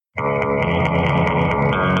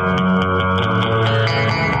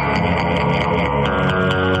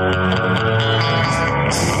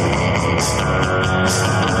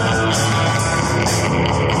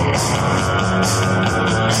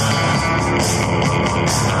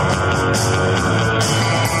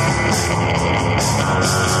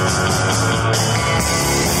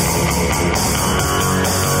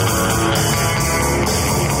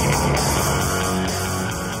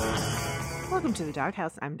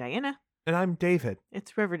House. I'm Diana. And I'm David.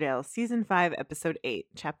 It's Riverdale, Season 5, Episode 8,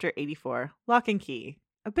 Chapter 84, Lock and Key.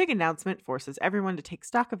 A big announcement forces everyone to take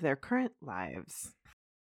stock of their current lives.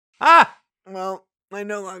 Ah! Well, I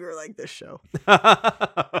no longer like this show. Are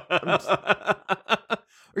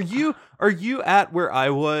you at where I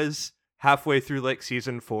was halfway through like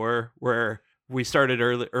season 4, where we started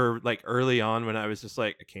early on when I was just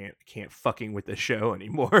like, I can't fucking with this show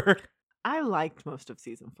anymore. I liked most of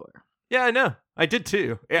Season 4. Yeah, I know. I did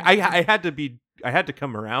too. I had to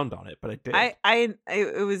come around on it, but I did.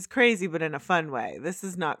 It was crazy, but in a fun way. This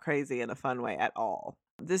is not crazy in a fun way at all.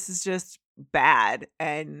 This is just bad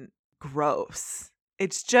and gross.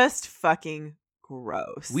 It's just fucking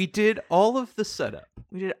gross. We did all of the setup.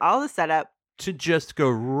 To just go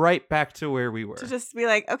right back to where we were. To just be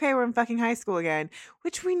like, okay, we're in fucking high school again,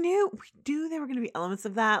 which we knew there were going to be elements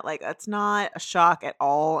of that. Like, that's not a shock at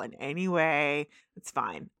all in any way. It's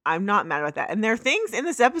fine. I'm not mad about that. And there are things in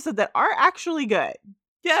this episode that are actually good.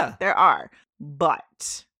 Yeah. There are.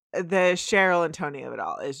 But the Cheryl and Tony of it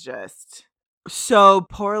all is just so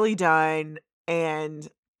poorly done. And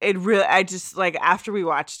it really, I just, like, after we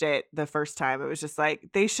watched it the first time, it was just like,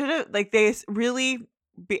 they should have, like, they really...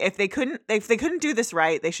 If they couldn't do this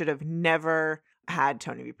right, they should have never had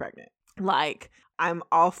Tony be pregnant. Like, I'm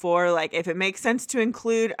all for, like, if it makes sense to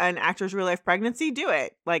include an actor's real life pregnancy, do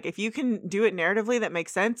it. Like, if you can do it narratively that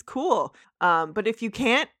makes sense, cool. But if you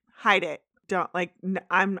can't, hide it. Don't, like,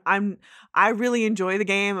 I really enjoy the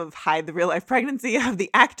game of hide the real life pregnancy of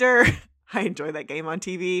the actor. I enjoy that game on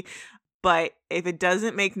TV. But if it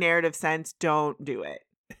doesn't make narrative sense, don't do it.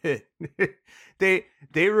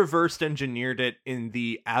 They reversed engineered it in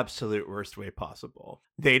the absolute worst way possible.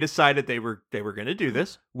 They decided they were going to do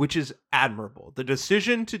this, which is admirable. The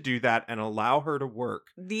decision to do that and allow her to work.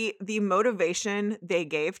 The motivation they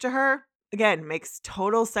gave to her, again, makes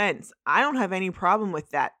total sense. I don't have any problem with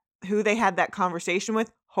that. Who they had that conversation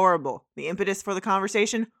with, horrible. The impetus for the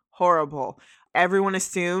conversation, horrible. Everyone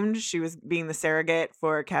assumed she was being the surrogate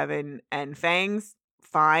for Kevin and Fangs.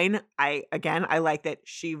 Fine. I like that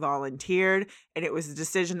she volunteered, and it was a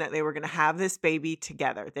decision that they were going to have this baby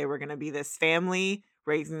together. They were going to be this family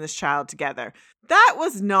raising this child together. That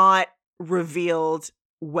was not revealed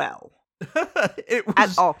well. It was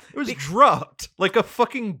at all. It was dropped like a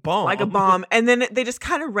fucking bomb. Like a bomb. And then they just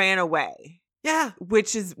kind of ran away. Yeah.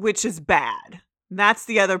 Which is bad. That's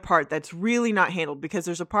the other part that's really not handled, because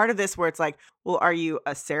there's a part of this where it's like, well, are you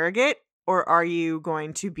a surrogate or are you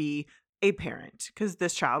going to be a parent? Because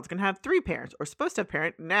this child's going to have 3 parents, or supposed to have a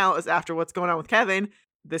parent. Now, as after what's going on with Kevin,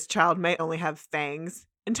 this child may only have Fangs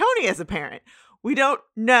and Tony as a parent. We don't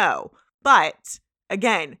know. But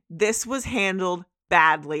again, this was handled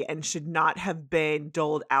badly and should not have been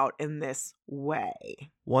doled out in this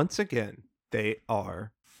way. Once again, they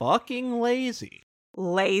are fucking lazy.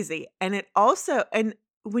 And it also, and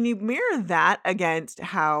when you mirror that against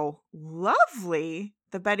how lovely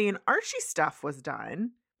the Betty and Archie stuff was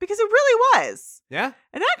done, because it really was. Yeah.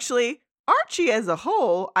 And actually, Archie as a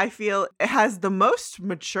whole, I feel, has the most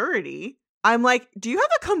maturity. I'm like, do you have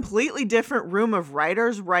a completely different room of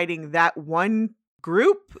writers writing that one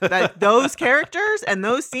group, that those characters and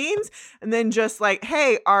those scenes? And then just like,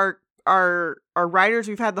 hey, our writers,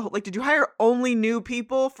 we've had the whole, like, did you hire only new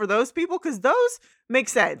people for those people? Because those make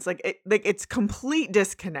sense. Like, it's complete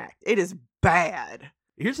disconnect. It is bad.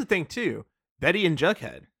 Here's the thing too. Betty and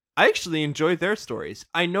Jughead, I actually enjoyed their stories.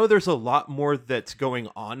 I know there's a lot more that's going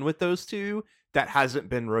on with those two that hasn't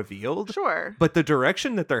been revealed. Sure. But the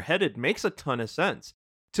direction that they're headed makes a ton of sense.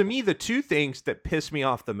 To me, the two things that piss me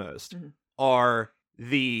off the most are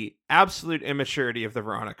the absolute immaturity of the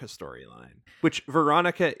Veronica storyline, which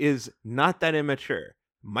Veronica is not that immature.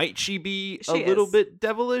 Might she be a little bit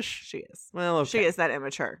devilish? She is. Well, okay. She is that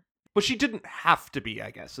immature. But she didn't have to be,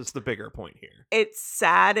 I guess, is the bigger point here. It's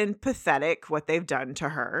sad and pathetic what they've done to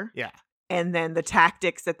her. Yeah. And then the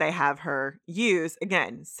tactics that they have her use,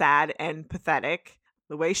 again, sad and pathetic.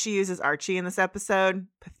 The way she uses Archie in this episode,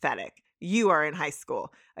 pathetic. You are in high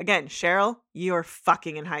school. Again, Cheryl, you are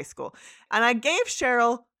fucking in high school. And I gave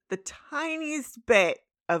Cheryl the tiniest bit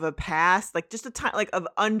of a pass, like just a time, like of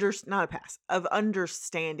not a pass, of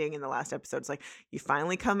understanding in the last episode. It's like you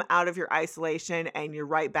finally come out of your isolation and you're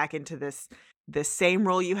right back into this same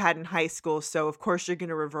role you had in high school. So of course you're going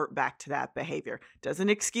to revert back to that behavior. Doesn't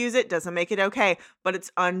excuse it, doesn't make it okay, but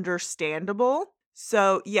it's understandable.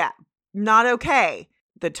 So yeah, not okay.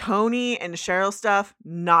 The Tony and Cheryl stuff,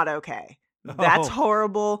 not okay. That's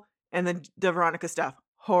horrible. And the Veronica stuff,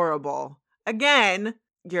 horrible. Again,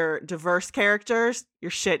 your diverse characters,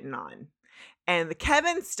 you're shitting on. And the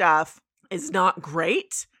Kevin stuff is not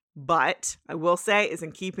great, but I will say is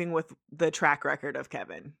in keeping with the track record of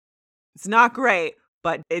Kevin. It's not great,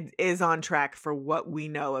 but it is on track for what we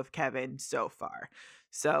know of Kevin so far.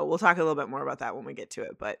 So we'll talk a little bit more about that when we get to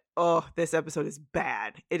it. But this episode is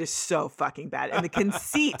bad. It is so fucking bad. And the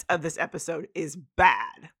conceit of this episode is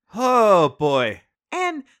bad. Oh boy.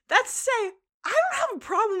 And that's to say, I don't have a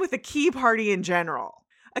problem with a key party in general.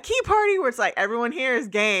 A key party where it's like everyone here is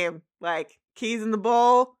game. Like keys in the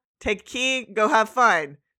bowl, take a key, go have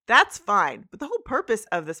fun. That's fine. But the whole purpose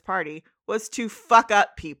of this party was to fuck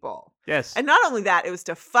up people. Yes. And not only that, it was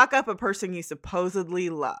to fuck up a person you supposedly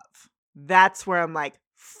love. That's where I'm like,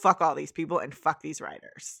 fuck all these people and fuck these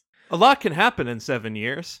writers. A lot can happen in 7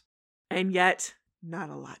 years. And yet, not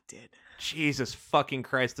a lot did. Jesus fucking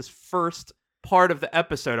Christ. This first part of the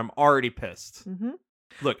episode, I'm already pissed. Mm-hmm.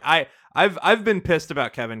 Look, I've been pissed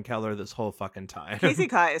about Kevin Keller this whole fucking time. Casey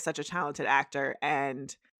Kai is such a talented actor,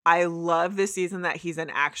 and I love this season that he's in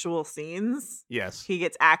actual scenes. Yes. He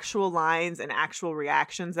gets actual lines and actual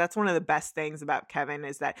reactions. That's one of the best things about Kevin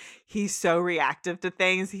is that he's so reactive to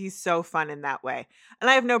things. He's so fun in that way. And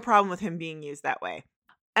I have no problem with him being used that way.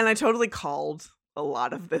 And I totally called a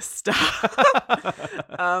lot of this stuff.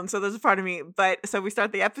 So there's a part of me. But so we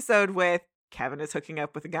start the episode with Kevin is hooking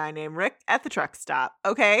up with a guy named Rick at the truck stop.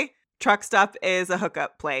 Okay. Truck stop is a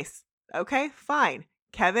hookup place. Okay, fine.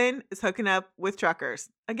 Kevin is hooking up with truckers.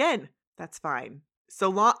 Again, that's fine. So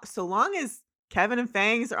long as Kevin and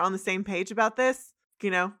Fangs are on the same page about this,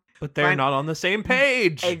 But they're not on the same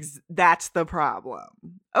page. That's the problem.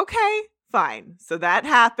 Okay, fine. So that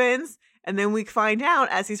happens. And then we find out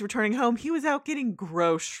as he's returning home, he was out getting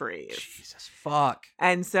groceries. Jesus fuck.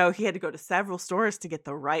 And so he had to go to several stores to get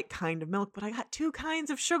the right kind of milk. But I got 2 kinds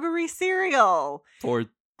of sugary cereal. For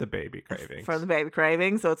the baby cravings. For the baby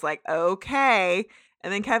cravings. So it's like, okay.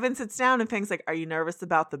 And then Kevin sits down and Fang's like, are you nervous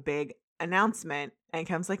about the big announcement? And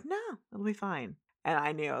Kevin's like, no, it'll be fine. And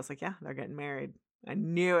I knew. I was like, yeah, they're getting married. I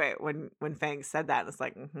knew it when Fang said that. And it's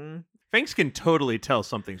like, Fangs can totally tell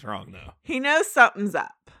something's wrong, though. He knows something's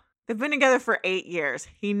up. They've been together for 8 years.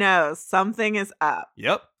 He knows something is up.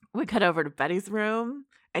 Yep. We cut over to Betty's room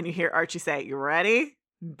and you hear Archie say, you ready?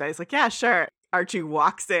 And Betty's like, yeah, sure. Archie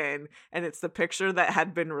walks in and it's the picture that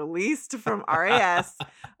had been released from RAS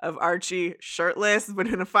of Archie shirtless but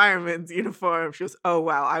in a fireman's uniform. She goes, oh,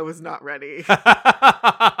 wow, I was not ready.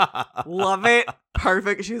 Love it.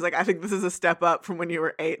 Perfect. She's like, I think this is a step up from when you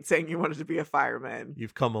were 8 saying you wanted to be a fireman.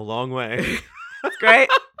 You've come a long way. That's great.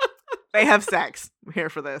 They have sex. I'm here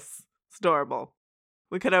for this. It's adorable.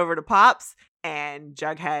 We cut over to Pops and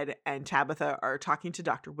Jughead and Tabitha are talking to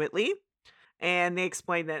Dr. Whitley. And they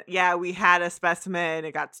explain that, yeah, we had a specimen,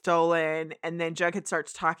 it got stolen. And then Jughead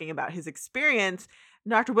starts talking about his experience.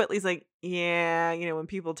 And Dr. Whitley's like, yeah, when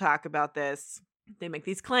people talk about this, they make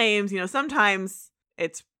these claims. Sometimes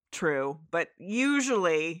it's true, but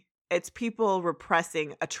usually it's people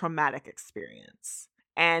repressing a traumatic experience.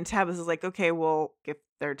 And Tabitha's like, okay, well, if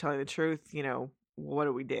they're telling the truth, what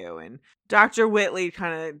do we do? And Dr. Whitley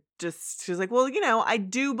kind of she's like, well, I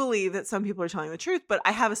do believe that some people are telling the truth, but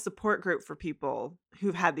I have a support group for people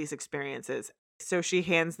who've had these experiences. So she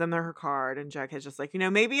hands them her card and Jughead's just like,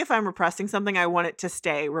 maybe if I'm repressing something, I want it to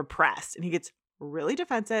stay repressed. And he gets really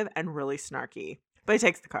defensive and really snarky, but he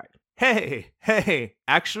takes the card. Hey,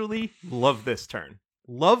 actually love this turn.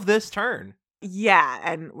 Yeah,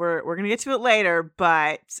 and we're going to get to it later,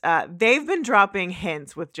 but they've been dropping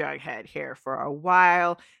hints with Jughead here for a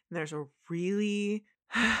while. And there's a really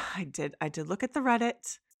I did look at the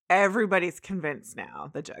Reddit. Everybody's convinced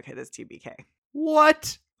now that Jughead is TBK.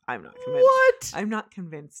 What? I'm not convinced. What? I'm not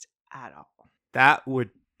convinced at all. That would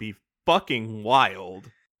be fucking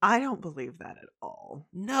wild. I don't believe that at all.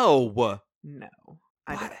 No.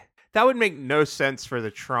 I don't. That would make no sense for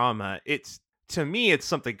the trauma. To me, it's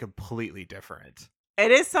something completely different.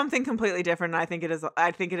 It is something completely different. And I think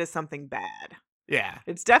it is something bad. Yeah.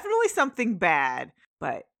 It's definitely something bad.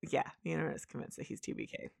 But yeah, the internet is convinced that he's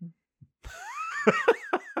TBK.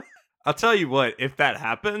 I'll tell you what, if that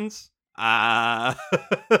happens, we're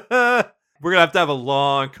going to have a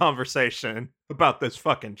long conversation about this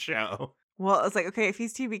fucking show. Well, it's like, okay, if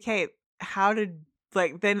he's TBK, how did,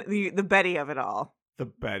 then the Betty of it all. The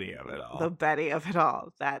Betty of it all. The Betty of it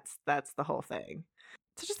all. That's the whole thing.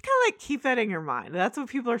 So just kind of keep that in your mind. That's what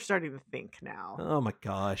people are starting to think now. Oh my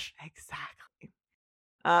gosh. Exactly.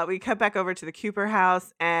 We cut back over to the Cooper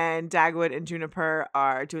house and Dagwood and Juniper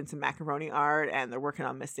are doing some macaroni art and they're working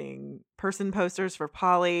on missing person posters for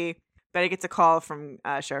Polly. Betty gets a call from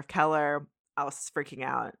Sheriff Keller. Alice is freaking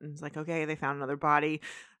out and is like, okay, they found another body.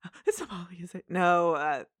 It's not Polly, is it?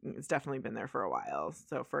 No, it's definitely been there for a while.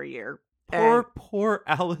 So for a year. Poor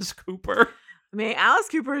Alice Cooper. I mean, Alice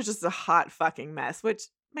Cooper is just a hot fucking mess, which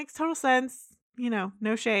makes total sense.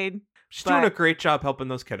 No shade. She's doing a great job helping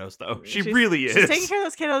those kiddos, though. She She's- really is. She's taking care of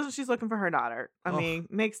those kiddos and she's looking for her daughter. I mean,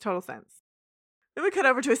 makes total sense. Then we cut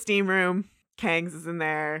over to a steam room. Kangs is in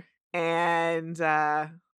there. And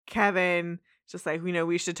Kevin just like,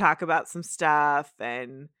 we should talk about some stuff.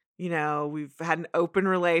 And, we've had an open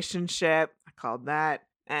relationship. I called that.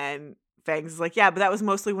 And Fangs is like, yeah, but that was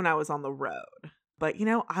mostly when I was on the road. But,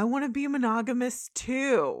 I want to be monogamous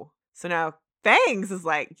too. So now Fangs is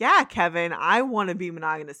like, yeah, Kevin, I want to be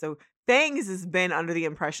monogamous. So Fangs has been under the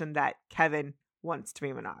impression that Kevin wants to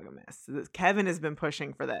be monogamous. So Kevin has been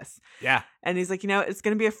pushing for this. Yeah. And he's like, it's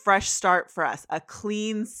going to be a fresh start for us. A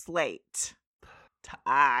clean slate.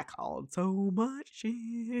 I called so much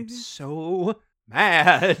shit. So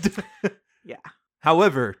mad. Yeah.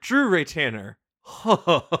 However, Drew Ray Tanner.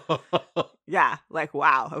 Yeah. Like,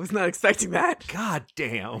 wow. I was not expecting that. God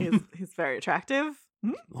damn. He's very attractive.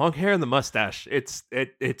 Long hair and the mustache.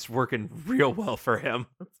 It's working real well for him.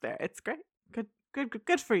 It's great.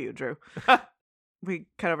 Good for you, Drew. We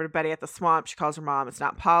cut over to Betty at the swamp. She calls her mom. It's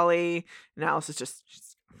not Polly. And Alice is just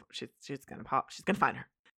she's gonna find her.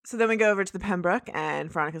 So then we go over to the Pembroke,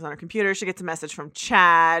 and Veronica's on her computer. She gets a message from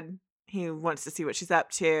Chad. He wants to see what she's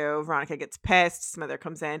up to. Veronica gets pissed. Smother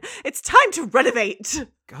comes in. It's time to renovate.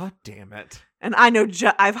 God damn it. And I know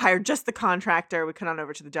I've hired just the contractor. We cut on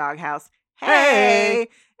over to the doghouse. Hey!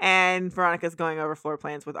 And Veronica's going over floor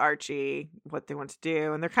plans with Archie, what they want to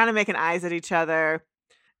do. And they're kind of making eyes at each other.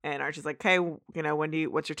 And Archie's like, hey,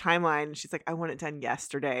 what's your timeline? And she's like, I want it done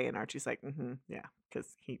yesterday. And Archie's like, yeah, because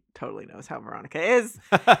he totally knows how Veronica is.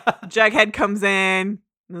 Jughead comes in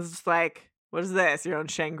and is just like, what is this? Your own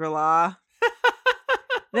Shangri-La?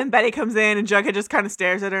 Then Betty comes in and Jughead just kind of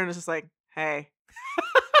stares at her and is just like, hey.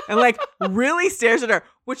 And like really stares at her,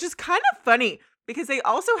 which is kind of funny because they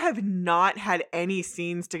also have not had any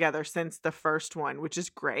scenes together since the first one, which is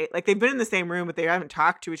great. Like they've been in the same room, but they haven't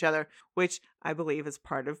talked to each other, which I believe is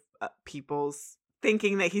part of people's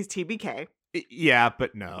thinking that he's TBK. Yeah,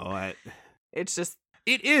 but no. It's just...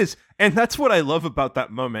 It is. And that's what I love about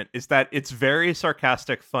that moment is that it's very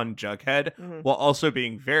sarcastic, fun Jughead, while also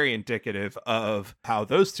being very indicative of how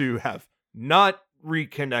those two have not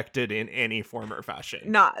reconnected in any form or fashion.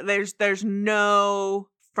 No, there's no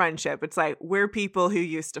friendship. It's like, we're people who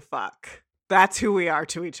used to fuck. That's who we are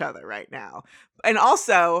to each other right now. And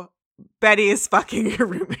also, Betty is fucking your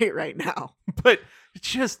roommate right now. But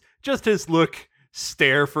just his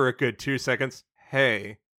stare for a good 2 seconds.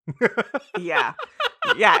 Hey. Yeah.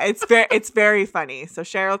 Yeah, it's very funny. So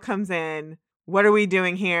Cheryl comes in. What are we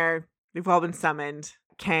doing here? We've all been summoned.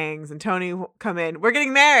 Kangs and Tony come in. We're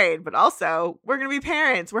getting married, but also we're going to be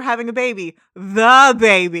parents. We're having a baby. The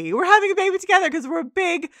baby. We're having a baby together because we're a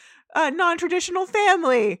big non-traditional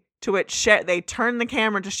family. To which they turn the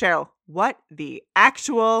camera to Cheryl. What the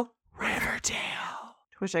actual Riverdale?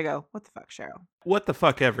 To which I go, what the fuck, Cheryl? What the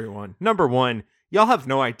fuck, everyone? Number one, y'all have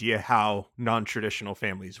no idea how non-traditional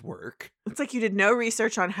families work. It's like you did no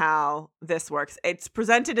research on how this works. It's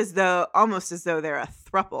presented almost as though they're a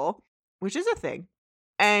throuple, which is a thing.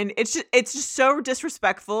 And it's just so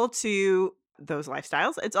disrespectful to those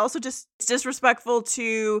lifestyles. It's also just disrespectful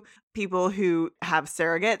to people who have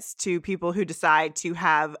surrogates, to people who decide to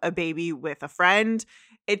have a baby with a friend.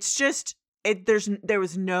 It's just there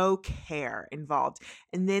was no care involved.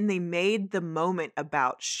 And then they made the moment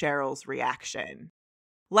about Cheryl's reaction.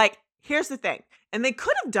 Like, here's the thing. And they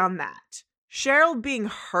could have done that. Cheryl being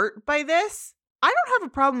hurt by this, I don't have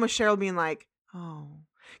a problem with Cheryl being like, oh.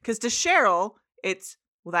 Because to Cheryl, it's,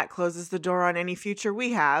 well, that closes the door on any future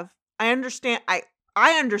we have. I understand. I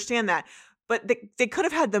understand that. But they could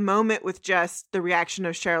have had the moment with just the reaction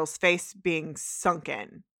of Cheryl's face being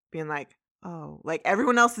sunken, being like, oh, like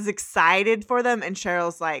everyone else is excited for them and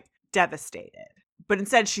Cheryl's like devastated. But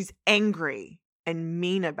instead she's angry and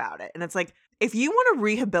mean about it. And it's like, if you want to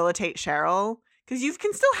rehabilitate Cheryl, because you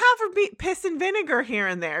can still have her be piss and vinegar here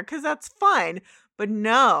and there because that's fun. But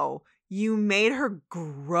no, you made her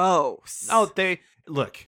gross. Oh,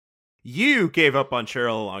 look, you gave up on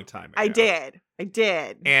Cheryl a long time ago. I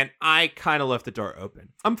did. And I kind of left the door open.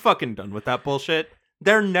 I'm fucking done with that bullshit.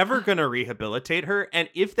 They're never going to rehabilitate her. And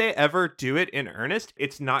if they ever do it in earnest,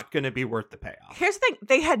 it's not going to be worth the payoff. Here's the thing.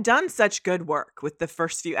 They had done such good work with the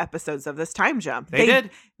first few episodes of this time jump. They did.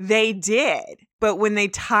 They did. But when they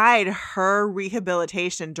tied her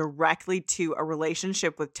rehabilitation directly to a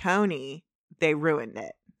relationship with Tony, they ruined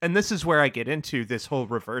it. And this is where I get into this whole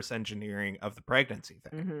reverse engineering of the pregnancy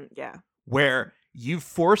thing. Yeah. Where you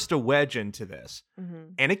forced a wedge into this.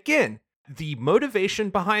 And again, the motivation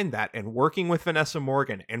behind that and working with Vanessa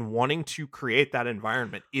Morgan and wanting to create that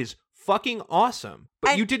environment is fucking awesome.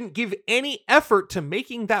 But you didn't give any effort to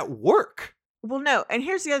making that work. Well, no. And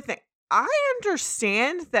here's the other thing. I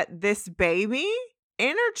understand that this baby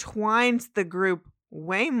intertwines the group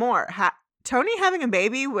way more. Tony having a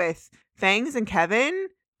baby with Fangs and Kevin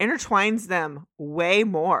intertwines them way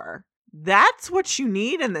more. That's what you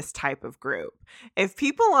need in this type of group. If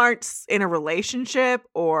people aren't in a relationship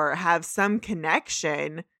or have some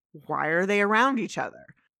connection, why are they around each other?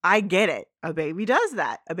 I get it. A baby does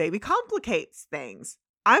that. A baby complicates things.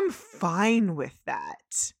 I'm fine with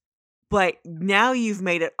that. But now you've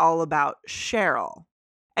made it all about Cheryl.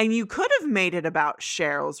 And you could have made it about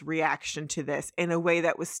Cheryl's reaction to this in a way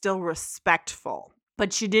that was still respectful.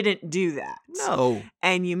 But you didn't do that. No.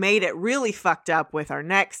 And you made it really fucked up with our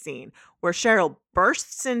next scene where Cheryl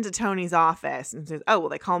bursts into Tony's office and says, oh, well,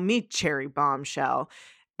 they call me Cherry Bombshell.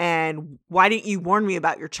 And why didn't you warn me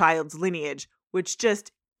about your child's lineage? Which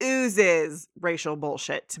just oozes racial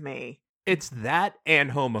bullshit to me. It's that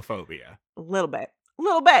and homophobia. A little bit.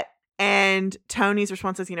 And Tony's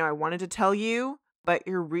response is, I wanted to tell you, but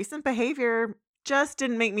your recent behavior just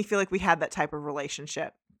didn't make me feel like we had that type of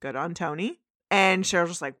relationship. Good on Tony. And Cheryl's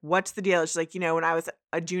just like, what's the deal? She's like, when I was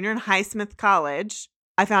a junior in Highsmith College,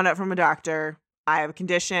 I found out from a doctor, I have a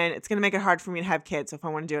condition. It's going to make it hard for me to have kids. So if I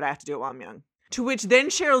want to do it, I have to do it while I'm young. To which then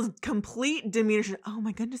Cheryl's complete demeanor, she's like, oh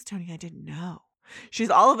my goodness, Tony, I didn't know. She's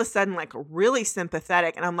all of a sudden like really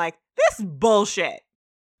sympathetic. And I'm like, this bullshit.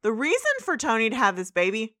 The reason for Tony to have this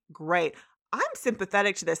baby, great. I'm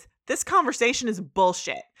sympathetic to this. This conversation is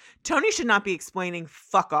bullshit. Tony should not be explaining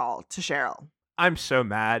fuck all to Cheryl. I'm so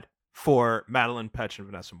mad for Madeline Petch and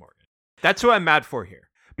Vanessa Morgan. That's who I'm mad for here.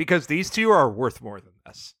 Because these two are worth more than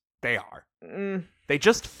this. They are. They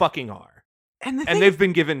just fucking are. And they've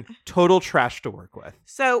been given total trash to work with.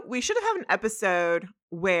 So we should have had an episode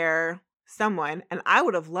where someone, and I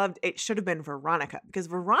would have loved, it should have been Veronica. Because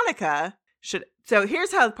Veronica should, so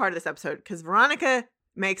here's how part of this episode, because Veronica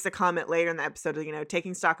makes a comment later in the episode,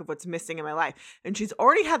 taking stock of what's missing in my life. And she's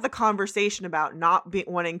already had the conversation about not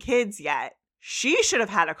wanting kids yet. She should have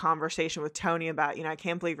had a conversation with Tony about, I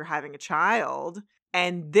can't believe you're having a child.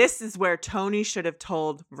 And this is where Tony should have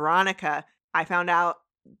told Veronica, I found out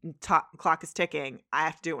clock is ticking. I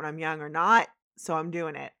have to do it when I'm young or not. So I'm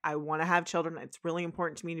doing it. I want to have children. It's really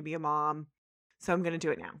important to me to be a mom. So I'm going to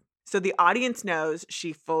do it now. So the audience knows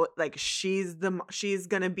she's going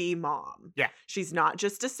to be mom. Yeah. She's not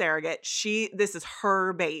just a surrogate. This is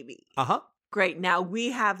her baby. Uh-huh. Great. Now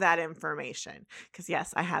we have that information. Because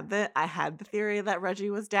yes, I had the theory that Reggie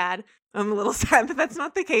was dad. I'm a little sad that that's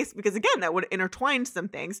not the case because again, that would have intertwined some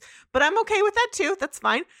things. But I'm okay with that too. That's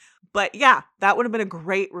fine. But yeah, that would have been a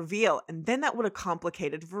great reveal. And then that would have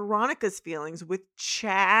complicated Veronica's feelings with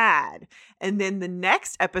Chad. And then the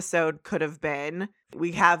next episode could have been,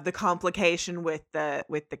 we have the complication with the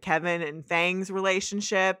Kevin and Fangs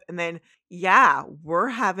relationship. And then, yeah, we're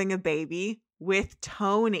having a baby with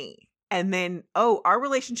Tony. And then, our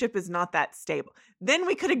relationship is not that stable. Then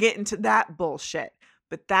we could have get into that bullshit.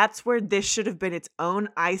 But that's where this should have been its own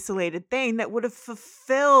isolated thing that would have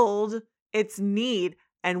fulfilled its need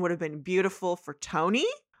and would have been beautiful for Tony,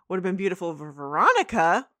 would have been beautiful for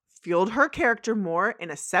Veronica, fueled her character more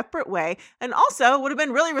in a separate way, and also would have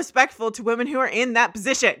been really respectful to women who are in that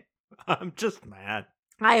position. I'm just mad.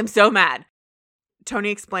 I am so mad.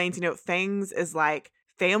 Tony explains, Fangs is like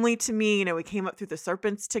family to me. We came up through the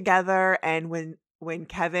Serpents together, and when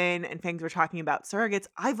Kevin and Fangs were talking about surrogates,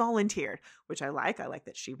 I volunteered, which I like. I like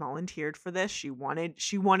that she volunteered for this. She wanted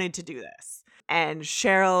to do this. And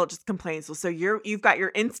Cheryl just complains, well, so you've got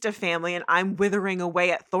your Insta family and I'm withering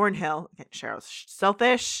away at Thornhill. Okay, Cheryl's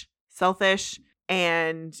selfish.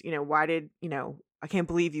 And, why did, I can't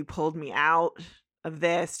believe you pulled me out of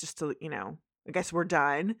this just to, I guess we're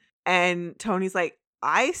done. And Tony's like,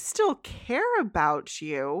 I still care about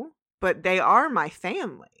you, but they are my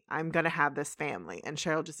family. I'm going to have this family. And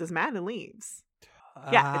Cheryl just is mad and leaves.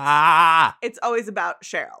 Yeah. It's always about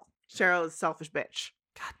Cheryl. Cheryl is a selfish bitch.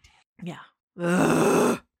 God damn. Yeah.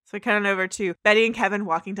 Ugh. So we cut on over to Betty and Kevin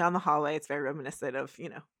walking down the hallway. It's very reminiscent of,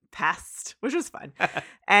 past, which was fun.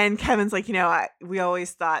 And Kevin's like, we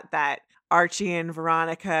always thought that Archie and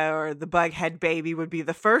Veronica or the Bughead baby would be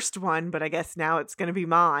the first one, but I guess now it's going to be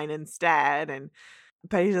mine instead. And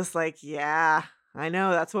Betty's just like, yeah, I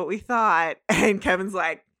know. That's what we thought. And Kevin's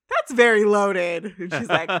like, that's very loaded. And she's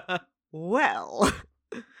like, well.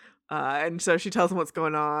 And so she tells him what's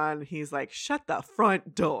going on. He's like, shut the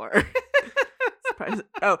front door.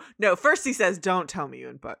 Oh, no. First he says, don't tell me you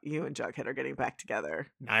and Jughead are getting back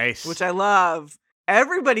together. Nice. Which I love.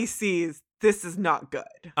 Everybody sees this is not good.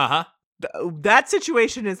 Uh-huh. that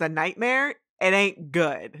situation is a nightmare. It ain't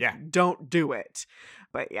good. Yeah. Don't do it.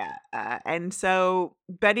 But yeah. And so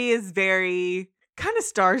Betty is very kind of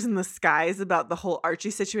stars in the skies about the whole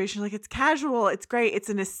Archie situation. Like, it's casual. It's great. It's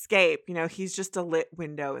an escape. You know, he's just a lit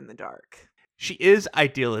window in the dark. She is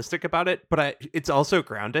idealistic about it, but it's also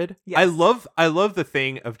grounded. Yes. I love the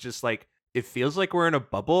thing of just like, it feels like we're in a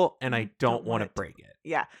bubble and I don't want to break it.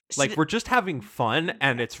 Yeah. Like, we're just having fun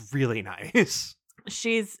and it's really nice.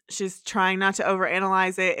 She's trying not to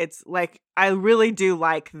overanalyze it. It's like, I really do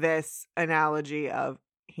like this analogy of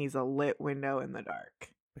he's a lit window in the dark.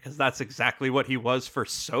 Because that's exactly what he was for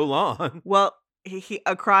so long. Well, he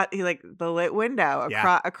like the lit window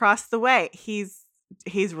across the way. He's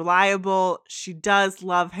reliable. She does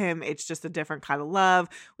love him. It's just a different kind of love.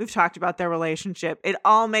 We've talked about their relationship. It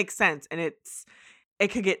all makes sense, and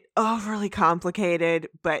it could get overly complicated,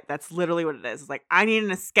 but that's literally what it is. It's like, I need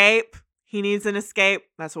an escape. He needs an escape.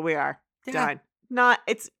 That's what we are. Yeah. Done.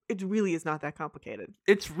 It really is not that complicated.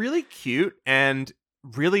 It's really cute and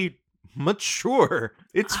really mature.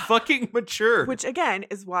 It's fucking mature. Which again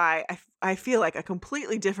is why I feel like a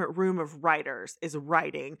completely different room of writers is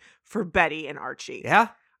writing for Betty and Archie. Yeah.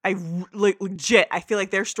 Legit, I feel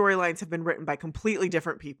like their storylines have been written by completely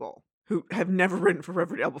different people who have never written for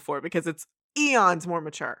Riverdale before, because it's eons more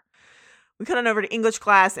mature. We cut on over to English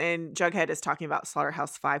class, and Jughead is talking about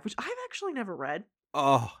Slaughterhouse-Five, which I've actually never read.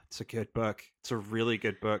 Oh, it's a good book. It's a really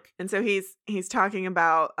good book. And so he's talking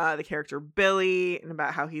about the character Billy and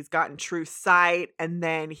about how he's gotten true sight. And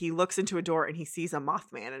then he looks into a door and he sees a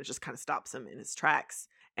Mothman, and it just kind of stops him in his tracks.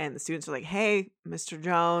 And the students are like, "Hey, Mr.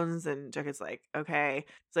 Jones." And Jughead's like, "Okay."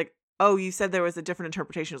 It's like, "Oh, you said there was a different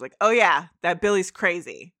interpretation." It's like, "Oh yeah, that Billy's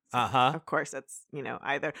crazy." So, of course, that's, you know,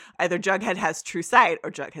 either Jughead has true sight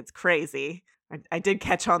or Jughead's crazy. I did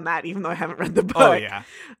catch on that, even though I haven't read the book. Oh yeah.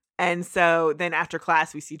 And so then after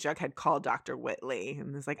class, we see Jughead call Dr. Whitley,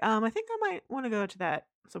 and it's like, I think I might want to go to that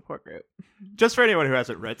support group. Just for anyone who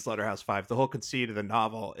hasn't read Slaughterhouse-Five, the whole conceit of the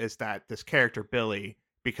novel is that this character Billy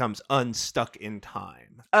becomes unstuck in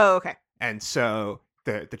time. Oh, okay. And so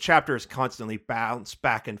the chapters constantly bounce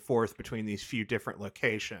back and forth between these few different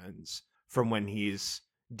locations from when he's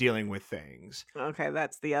dealing with things. Okay,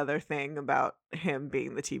 that's the other thing about him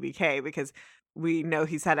being the TBK, because we know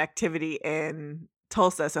he's had activity in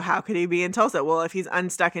Tulsa, so how could he be in Tulsa? Well, if he's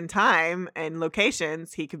unstuck in time and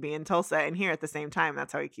locations, he could be in Tulsa and here at the same time.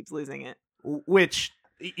 That's how he keeps losing it. Which,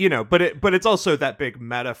 you know, but it's also that big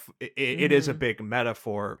metaphor. It is a big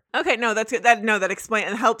metaphor. Okay, no, that's good. That explains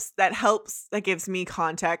and helps. That gives me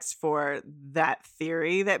context for that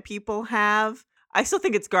theory that people have. I still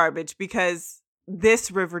think it's garbage, because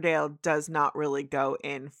this Riverdale does not really go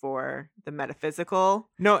in for the metaphysical.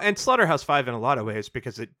 No, and Slaughterhouse-Five in a lot of ways,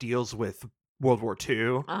 because it deals with World War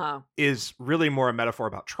II, is really more a metaphor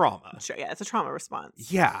about trauma. Sure, yeah, it's a trauma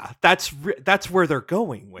response. Yeah, that's where they're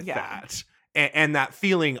going with that. And that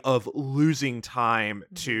feeling of losing time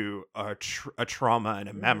to a trauma and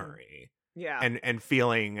a memory. Yeah. And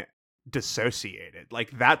feeling dissociated.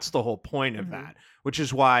 Like, that's the whole point of that, which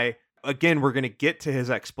is why, again, we're going to get to his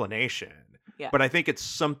explanation. Yeah. But I think it's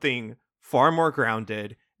something far more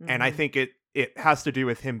grounded, and I think it has to do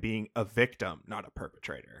with him being a victim, not a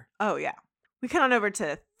perpetrator. Oh, yeah. We come on over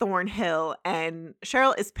to Thornhill, and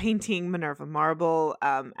Cheryl is painting Minerva Marble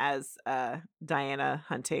as Diana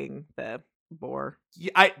hunting the boar.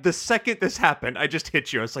 Yeah, the second this happened, I just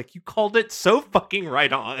hit you. I was like, you called it so fucking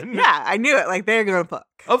right on. Yeah, I knew it. Like, they're going to book.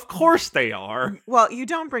 Of course they are. Well, you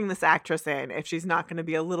don't bring this actress in if she's not going to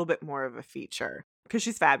be a little bit more of a feature, because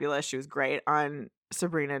she's fabulous. She was great on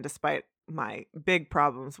Sabrina, despite my big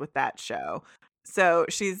problems with that show. So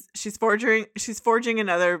she's forging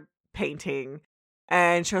another painting,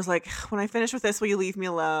 and Cheryl's like, "When I finish with this, will you leave me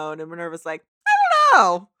alone?" And Minerva's like, "I don't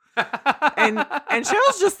know." and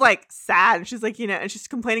Cheryl's just like sad, and she's like, and she's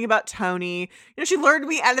complaining about Tony. She lured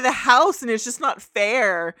me out of the house, and it's just not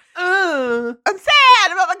fair. I'm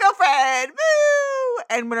sad about my girlfriend. Boo!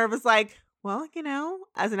 And Minerva's like, "Well,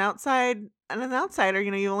 as an outsider,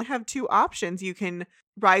 you only have two options. You can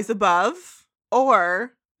rise above,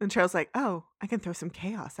 or..." And Cheryl's like, "Oh, I can throw some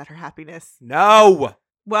chaos at her happiness." No.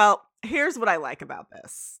 Well, here's what I like about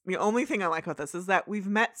this. The only thing I like about this is that we've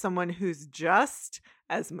met someone who's just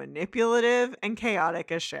as manipulative and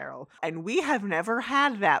chaotic as Cheryl. And we have never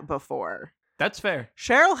had that before. That's fair.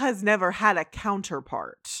 Cheryl has never had a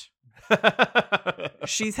counterpart.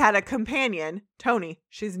 She's had a companion, Tony.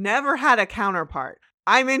 She's never had a counterpart.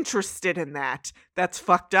 I'm interested in that. That's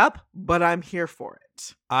fucked up, but I'm here for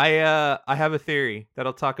it. I have a theory that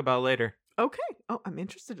I'll talk about later. Okay. Oh, I'm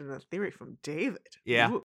interested in a theory from David.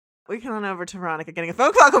 Yeah. Ooh. We come on over to Veronica getting a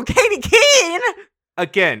phone call from Katie Keene.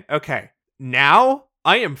 Again, okay. Now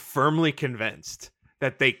I am firmly convinced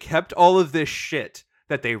that they kept all of this shit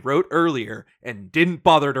that they wrote earlier and didn't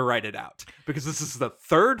bother to write it out. Because this is the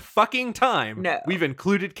third fucking time we've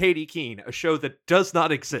included Katie Keene, a show that does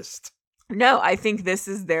not exist. No, I think this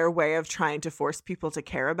is their way of trying to force people to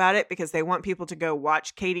care about it because they want people to go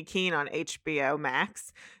watch Katie Keene on HBO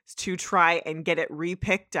Max to try and get it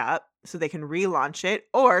repicked up so they can relaunch it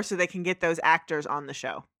or so they can get those actors on the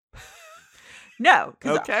show. No,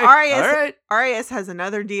 because RAS has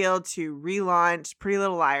another deal to relaunch Pretty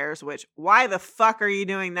Little Liars, which why the fuck are you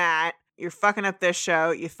doing that? You're fucking up this show.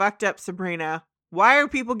 You fucked up Sabrina. Why are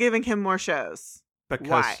people giving him more shows?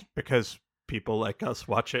 Because people like us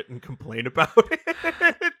watch it and complain about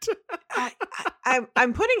it.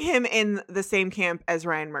 I'm putting him in the same camp as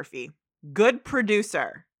Ryan Murphy. Good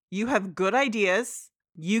producer. You have good ideas.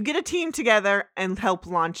 You get a team together and help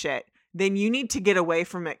launch it. Then you need to get away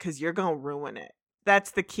from it because you're going to ruin it.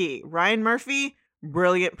 That's the key. Ryan Murphy,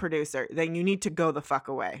 brilliant producer. Then you need to go the fuck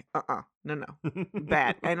away. No.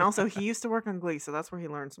 Bad. And also, he used to work on Glee, so that's where he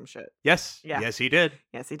learned some shit. Yes. Yeah. Yes, he did.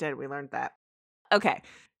 Yes, he did. We learned that. Okay.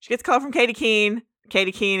 She gets a call from Katie Keene.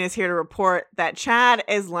 Katie Keene is here to report that Chad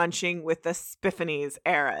is lunching with the Spiffany's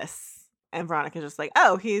heiress. And Veronica's just like,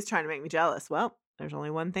 oh, he's trying to make me jealous. Well, there's only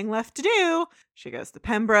one thing left to do. She goes to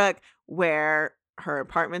Pembroke, where her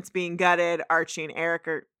apartment's being gutted. Archie and Eric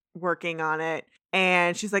are working on it.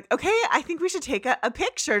 And she's like, okay, I think we should take a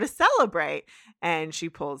picture to celebrate. And she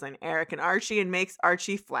pulls in Eric and Archie and makes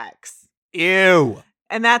Archie flex. Ew.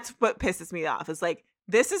 And that's what pisses me off. It's like,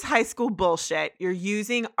 this is high school bullshit. You're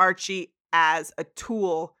using Archie as a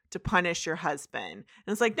tool to punish your husband. And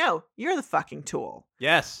it's like, no, you're the fucking tool.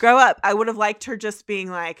 Yes. Grow up. I would have liked her just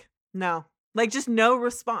being like, no. Like, just no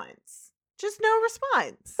response. Just no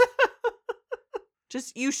response.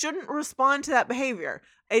 Just, you shouldn't respond to that behavior.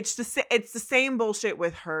 It's the same bullshit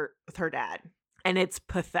with her dad. And it's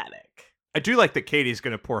pathetic. I do like that Katie's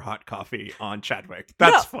going to pour hot coffee on Chadwick.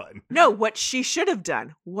 That's fun. No, what she should have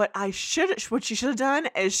done, what she should have done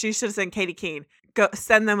is she should have sent Katie Keene, go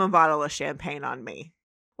send them a bottle of champagne on me.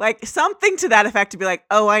 Like something to that effect to be like,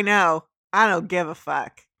 oh, I know. I don't give a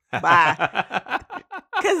fuck. Bye.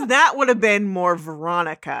 Because that would have been more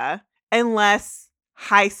Veronica and less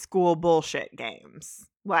high school bullshit games.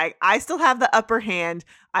 Like, I still have the upper hand.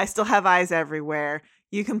 I still have eyes everywhere.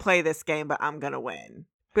 You can play this game, but I'm going to win.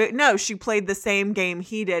 But no, she played the same game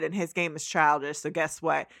he did, and his game is childish. So guess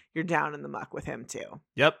what? You're down in the muck with him too.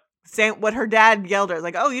 Yep. Same what her dad yelled at her,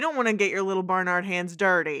 like, "Oh, you don't want to get your little Barnard hands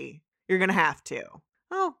dirty. You're gonna have to."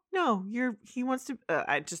 Oh no, he wants to.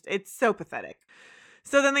 It's so pathetic.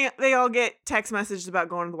 So then they all get text messages about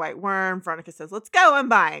going to the White Worm. Veronica says, "Let's go. I'm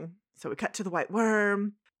buying." So we cut to the White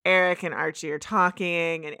Worm. Eric and Archie are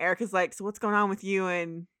talking, and Eric is like, "So what's going on with you?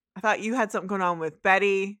 And I thought you had something going on with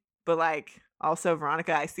Betty, but like." Also,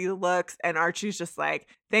 Veronica, I see the looks, and Archie's just like,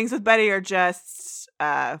 things with Betty are just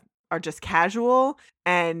casual,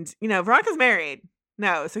 and Veronica's married.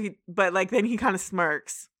 No, so then he kind of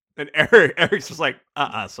smirks, and Eric's just like,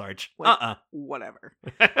 Sarge, whatever.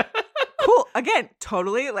 Cool. Again,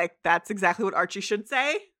 totally. Like that's exactly what Archie should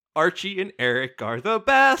say. Archie and Eric are the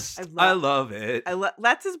best. I love it.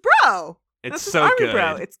 That's his bro. It's so good.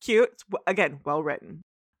 Bro. It's cute. It's again well written.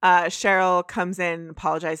 Cheryl comes in,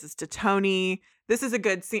 apologizes to Tony. This is a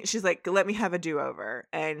good scene. She's like, let me have a do-over.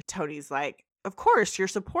 And Tony's like, of course, your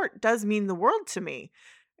support does mean the world to me.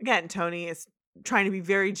 Again, Tony is trying to be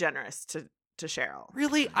very generous to Cheryl.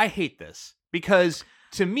 Really? I hate this. Because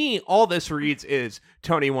to me, all this reads is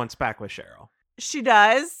Tony wants back with Cheryl. She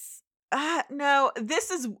does. No,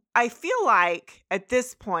 I feel like at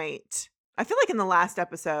this point, in the last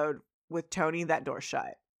episode with Tony, that door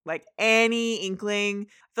shut. Like any inkling,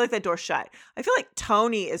 I feel like that door's shut. I feel like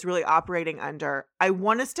Tony is really operating under, I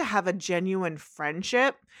want us to have a genuine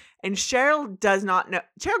friendship. And Cheryl doesn't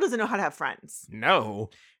know how to have friends. No.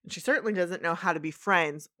 And she certainly doesn't know how to be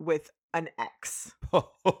friends with an ex. Oh,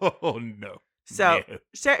 no. So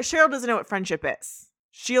Cheryl doesn't know what friendship is.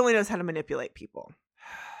 She only knows how to manipulate people.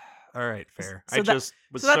 All right, fair.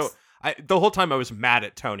 The whole time I was mad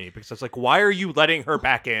at Tony because I was like, why are you letting her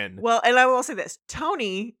back in? Well, and I will say this.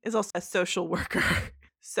 Tony is also a social worker.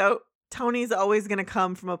 So Tony's always going to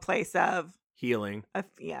come from a place of healing. Of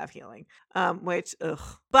healing.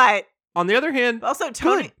 But on the other hand, also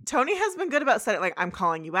Tony has been good about setting, like, I'm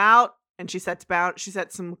calling you out. And she sets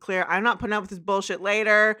some clear, I'm not putting up with this bullshit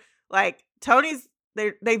later. Like Tony's,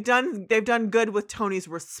 they've done good with Tony's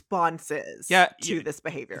responses to this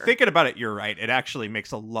behavior. Thinking about it, you're right. It actually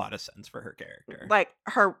makes a lot of sense for her character. Like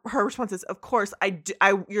her response is, of course,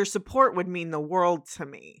 your support would mean the world to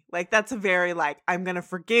me. Like that's a very like, I'm gonna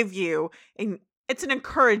forgive you, and it's an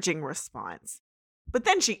encouraging response. But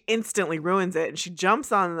then she instantly ruins it and she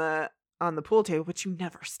jumps on the pool table, but you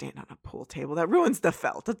never stand on a pool table. That ruins the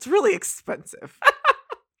felt. It's really expensive.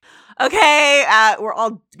 Okay, we're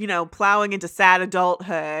all, plowing into sad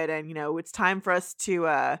adulthood, and, it's time for us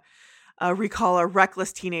to recall our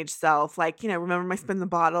reckless teenage self. Like, remember my spin the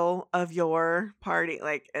bottle of your party?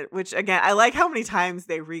 Like, which, again, I like how many times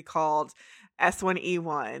they recalled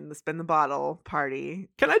S1E1, the spin the bottle party.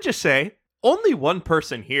 Can I just say, only one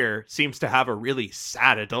person here seems to have a really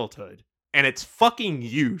sad adulthood, and it's fucking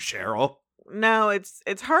you, Cheryl. No, it's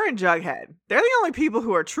her and Jughead. They're the only people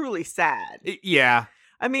who are truly sad. Yeah.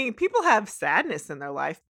 I mean, people have sadness in their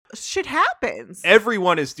life. Shit happens.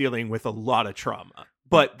 Everyone is dealing with a lot of trauma,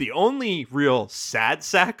 but the only real sad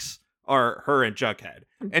sacks are her and Jughead.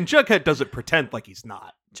 And Jughead doesn't pretend like he's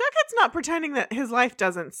not. Jughead's not pretending that his life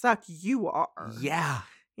doesn't suck. You are. Yeah.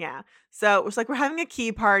 Yeah. So it's like we're having a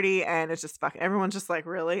key party and it's just fucking everyone's just like,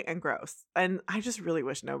 really? And gross. And I just really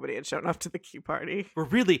wish nobody had shown up to the key party. We're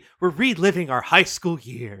reliving our high school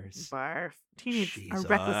years. Barf. Our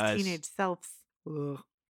reckless teenage selves. Ugh.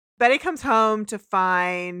 Betty comes home to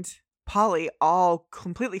find Polly all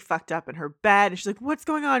completely fucked up in her bed. And she's like, what's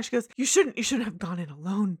going on? She goes, you shouldn't have gone in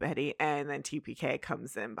alone, Betty. And then TPK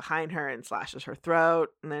comes in behind her and slashes her throat.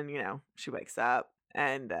 And then, she wakes up.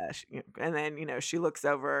 And then she looks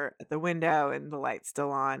over at the window and the light's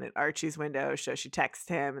still on at Archie's window. So she texts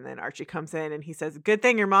him, and then Archie comes in and he says, good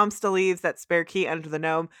thing your mom still leaves that spare key under the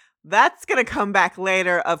gnome. That's going to come back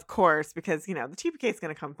later, of course, because, the TPK is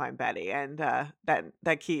going to come find Betty, and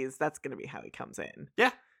that keys, that's going to be how he comes in.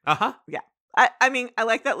 Yeah. Uh-huh. Yeah. I mean, I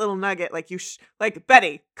like that little nugget. Like, like,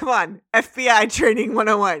 Betty, come on, FBI training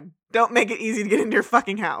 101. Don't make it easy to get into your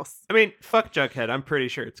fucking house. I mean, fuck Jughead. I'm pretty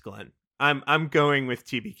sure it's Glenn. I'm going with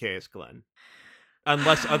TBK as Glenn,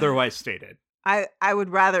 unless otherwise stated. I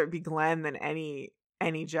would rather it be Glenn than any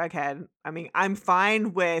Jughead. I mean, I'm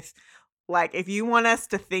fine with, like, if you want us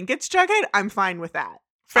to think it's Jughead, I'm fine with that.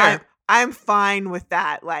 Fair. I'm fine with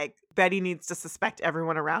that. Like, Betty needs to suspect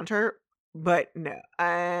everyone around her, but no,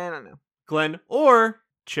 I don't know. Glenn or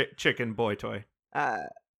Chicken Boy Toy.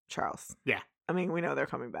 Charles. Yeah. I mean, we know they're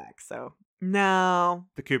coming back, so no.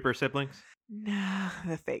 The Cooper siblings. No,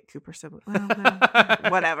 the fake Cooper sibling. Well, no.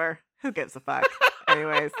 Whatever. Who gives a fuck?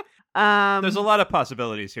 Anyways, there's a lot of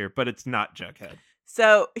possibilities here, but it's not Jughead.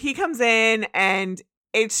 So he comes in, and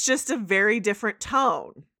it's just a very different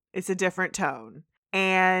tone. It's a different tone,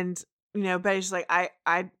 and Betty's like,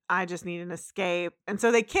 I just need an escape, and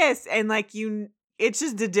so they kiss, and like it's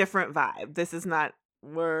just a different vibe. This is not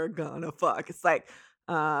we're gonna fuck. It's like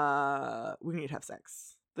we need to have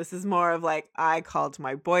sex. This is more of like I called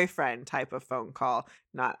my boyfriend type of phone call,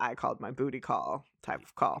 not I called my booty call type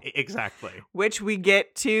of call. Exactly. Which we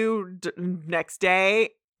get to next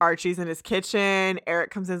day. Archie's in his kitchen.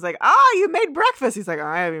 Eric comes in and is like, you made breakfast. He's like,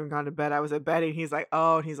 I haven't even gone to bed. I was at bed. And he's like,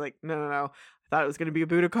 and he's like, no. I thought it was going to be a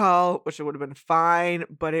booty call, which it would have been fine,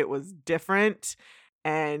 but it was different.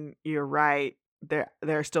 And you're right. There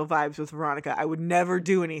are still vibes with Veronica. I would never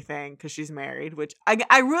do anything because she's married, which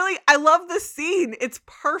I love this scene. It's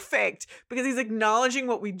perfect because he's acknowledging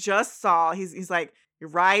what we just saw. He's like, you're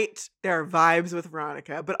right. There are vibes with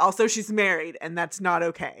Veronica, but also she's married, and that's not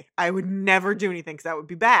okay. I would never do anything because that would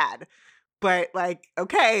be bad. But like,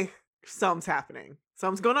 okay, something's happening.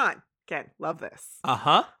 Something's going on. Again, love this.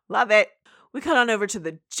 Uh-huh. Love it. We cut on over to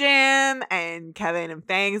the gym, and Kevin and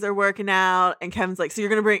Fangs are working out. And Kevin's like, "So you're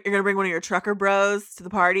gonna bring one of your trucker bros to the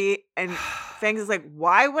party?" And Fangs is like,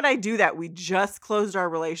 "Why would I do that? We just closed our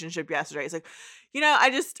relationship yesterday." He's like,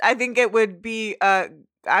 I think it would be.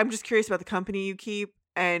 I'm just curious about the company you keep."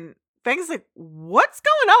 And Fangs is like, "What's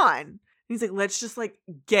going on?" And he's like, "Let's just like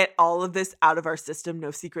get all of this out of our system.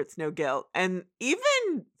 No secrets, no guilt." And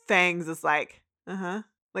even Fangs is like,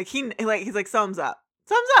 like he's like, thumbs up.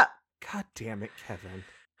 God damn it, Kevin.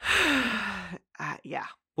 Yeah.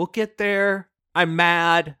 We'll get there. I'm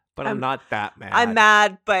mad, but I'm not that mad. I'm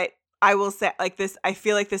mad, but I will say like this. I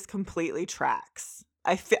feel like this completely tracks.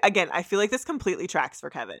 I feel like this completely tracks for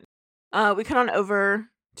Kevin. We cut on over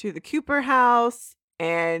to the Cooper house,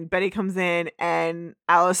 and Betty comes in, and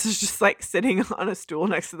Alice is just like sitting on a stool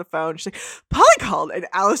next to the phone. She's like, Polly called, and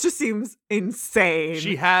Alice just seems insane.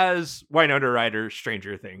 She has Winona Ryder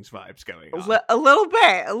Stranger Things vibes going on. A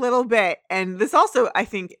little bit. And this also, I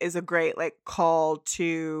think, is a great like call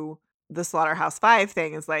to the Slaughterhouse 5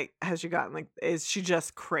 thing. Is like, is she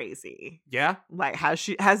just crazy? Yeah. Like,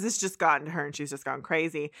 has this just gotten to her and she's just gone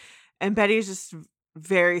crazy? And Betty's just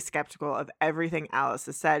very skeptical of everything Alice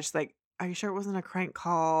has said. She's like, are you sure it wasn't a crank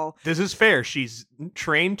call? This is fair. She's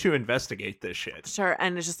trained to investigate this shit. Sure.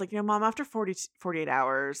 And it's just like, Mom, after 48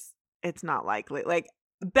 hours, it's not likely. Like,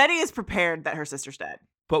 Betty is prepared that her sister's dead.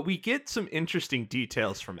 But we get some interesting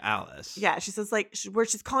details from Alice. Yeah, she says, like, where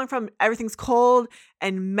she's calling from, everything's cold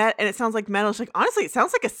and it sounds like metal. She's like, honestly, it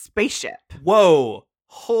sounds like a spaceship. Whoa,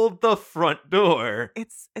 hold the front door.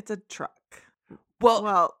 It's a truck.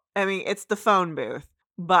 Well, I mean, it's the phone booth,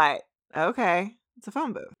 but okay, it's a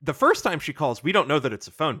phone booth. The first time she calls, we don't know that it's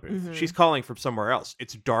a phone booth. Mhm. She's calling from somewhere else.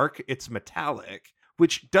 It's dark, it's metallic,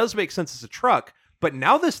 which does make sense as a truck. But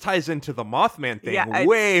now this ties into the Mothman thing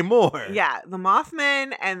way more. Yeah, the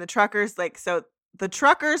Mothman and the truckers, like, so the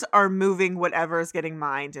truckers are moving whatever is getting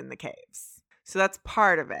mined in the caves. So that's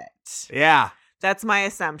part of it. Yeah. That's my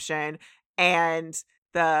assumption. And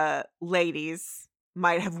the ladies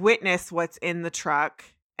might have witnessed what's in the truck,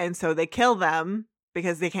 and so they kill them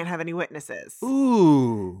because they can't have any witnesses.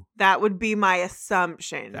 Ooh. That would be my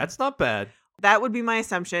assumption. That's not bad. That would be my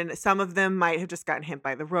assumption. Some of them might have just gotten hit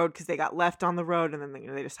by the road because they got left on the road, and then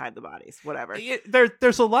they just hide the bodies. Whatever.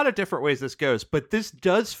 There's a lot of different ways this goes, but this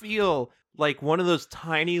does feel like one of those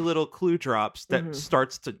tiny little clue drops that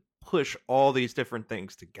starts to push all these different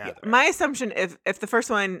things together. Yeah, my assumption, if the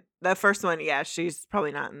first one, yeah, she's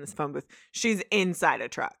probably not in this phone booth. She's inside a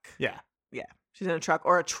truck. Yeah. She's in a truck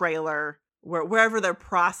or a trailer. Wherever they're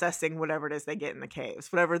processing whatever it is they get in the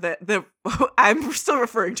caves, whatever the I'm still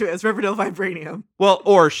referring to it as Riverdale Vibranium. Well,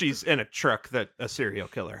 or she's in a truck that a serial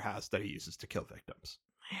killer has that he uses to kill victims.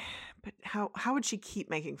 But how would she keep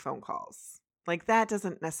making phone calls? Like, that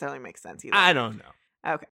doesn't necessarily make sense either. I don't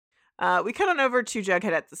know. Okay. We cut on over to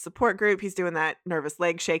Jughead at the support group. He's doing that nervous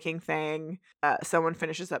leg shaking thing. Someone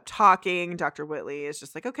finishes up talking. Dr. Whitley is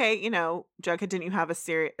just like, okay, Jughead, didn't you have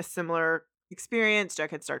a similar experience?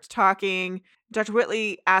 Jughead starts talking. Dr.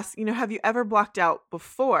 Whitley asks, have you ever blocked out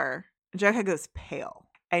before? Jughead goes pale.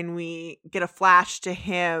 And we get a flash to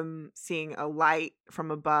him seeing a light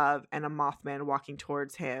from above and a Mothman walking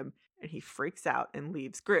towards him. And he freaks out and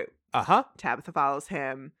leaves group. Tabitha follows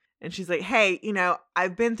him. And she's like, hey,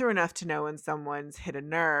 I've been through enough to know when someone's hit a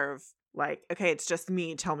nerve. Like, okay, it's just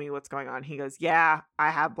me. Tell me what's going on. He goes, yeah, I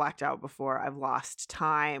have blacked out before. I've lost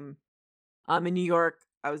time. In New York,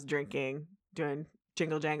 I was drinking, doing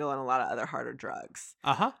jingle jangle and a lot of other harder drugs.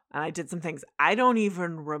 And I did some things I don't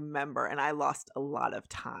even remember, and I lost a lot of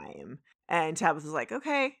time. And Tabitha's like,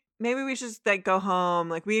 okay, maybe we should just go home.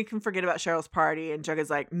 Like, we can forget about Cheryl's party. And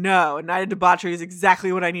Jughead's like, no, a night of debauchery is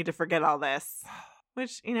exactly what I need to forget all this.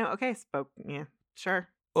 Which, okay, yeah, sure.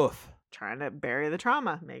 Oof. Trying to bury the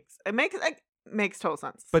trauma makes total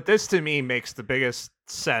sense. But this to me makes the biggest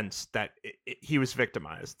sense that he was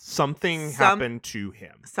victimized. Something happened to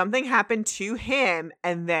him. Something happened to him,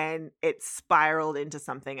 and then it spiraled into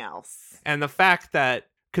something else. And the fact that,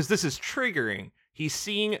 because this is triggering, he's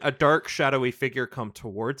seeing a dark, shadowy figure come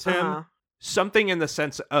towards him. Something in the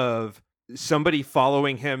sense of somebody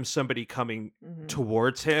following him, somebody coming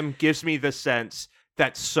towards him, gives me the sense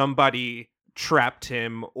that somebody trapped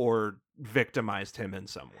him or victimized him in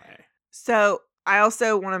some way. So I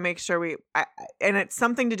also want to make sure and it's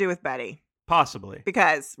something to do with Betty. Possibly.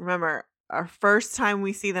 Because remember, our first time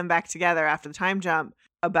we see them back together after the time jump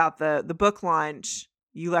about the book launch,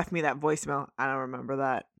 you left me that voicemail. I don't remember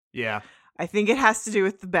that. Yeah. I think it has to do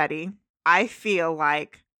with the Betty. I feel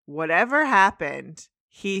like whatever happened,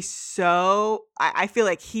 I feel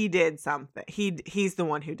like he did something. He's the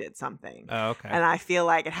one who did something. Oh, okay. And I feel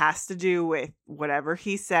like it has to do with whatever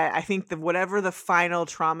he said. I think whatever the final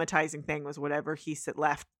traumatizing thing was, whatever he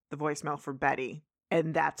left the voicemail for Betty.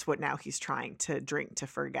 And that's what now he's trying to drink to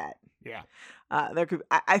forget. Yeah.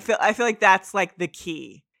 I feel like that's like the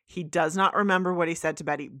key. He does not remember what he said to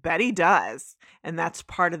Betty. Betty does. And that's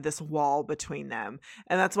part of this wall between them.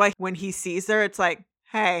 And that's why when he sees her, it's like,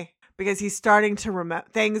 hey, because he's starting to remember,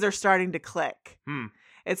 things are starting to click.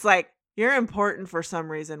 It's like, you're important for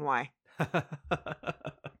some reason. Why?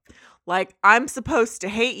 Like, I'm supposed to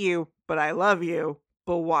hate you, but I love you.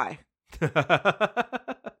 But why?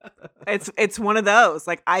 It's one of those.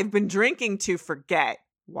 Like, I've been drinking to forget.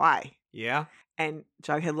 Why? Yeah. And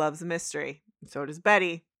Jughead loves a mystery. And so does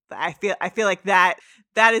Betty. I feel like that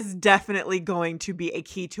is definitely going to be a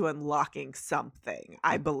key to unlocking something,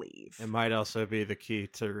 I believe. It might also be the key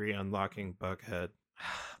to re-unlocking Bughead.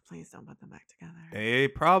 Please don't put them back together. They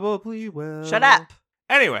probably will. Shut up.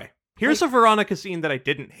 Anyway, here's a Veronica scene that I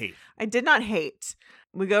didn't hate. I did not hate.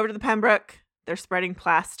 We go over to the Pembroke. They're spreading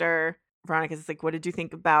plaster. Veronica's like, what did you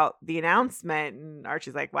think about the announcement? And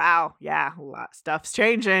Archie's like, wow, yeah, a lot of stuff's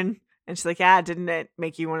changing. And she's like, yeah, didn't it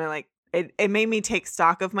make you want to like, it made me take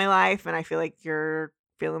stock of my life, and I feel like you're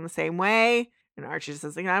feeling the same way. And Archie just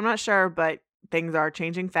says, like, I'm not sure, but things are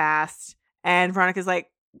changing fast. And Veronica's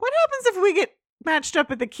like, what happens if we get matched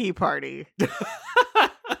up at the key party?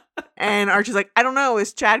 And Archie's like, I don't know,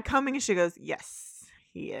 is Chad coming? And she goes, yes,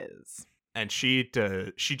 he is. And she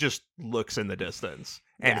just looks in the distance,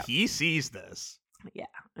 and he sees this. Yeah,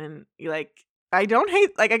 and like, I don't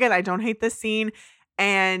hate this scene.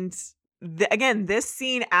 And again, this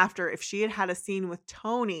scene after, if she had a scene with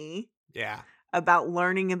Tony, about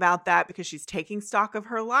learning about that, because she's taking stock of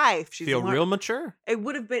her life, she's real mature. It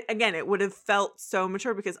would have felt so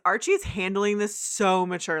mature, because Archie's handling this so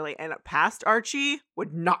maturely, and past Archie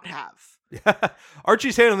would not have.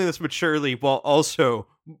 Archie's handling this maturely while also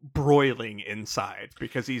broiling inside,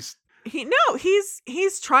 because he's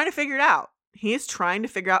trying to figure it out. He is trying to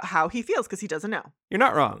figure out how he feels, because he doesn't know. You're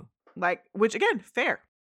not wrong. Like, which again, fair.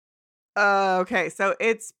 Okay, so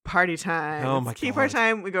it's party time. Oh my God. Key party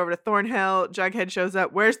time. We go over to Thornhill. Jughead shows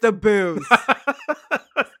up. Where's the booze?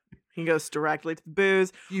 He goes directly to the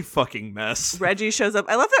booze. You fucking mess. Reggie shows up.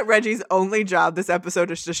 I love that Reggie's only job this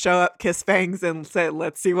episode is to show up, kiss Fangs, and say,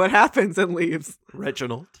 let's see what happens, and leaves.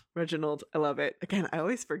 Reginald. I love it. Again, I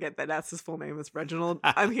always forget that that's his full name is Reginald.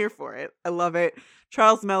 I'm here for it. I love it.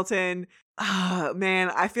 Charles Melton. Oh, man,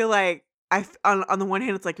 I feel like on the one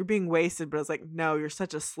hand, it's like you're being wasted, but it's like, no, you're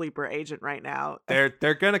such a sleeper agent right now. They're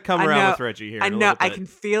gonna come around with Reggie here. I know, I can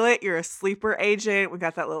feel it. You're a sleeper agent. We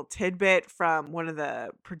got that little tidbit from one of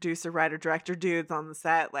the producer, writer, director dudes on the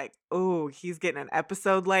set. Like, oh, he's getting an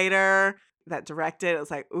episode later that directed. It was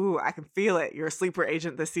like, ooh, I can feel it. You're a sleeper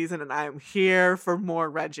agent this season, and I am here for more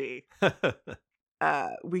Reggie.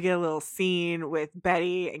 We get a little scene with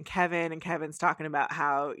Betty and Kevin, and Kevin's talking about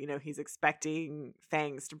how, he's expecting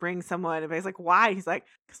Fangs to bring someone. And Betty's like, why? He's like,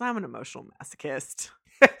 because I'm an emotional masochist.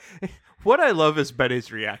 What I love is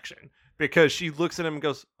Betty's reaction, because she looks at him and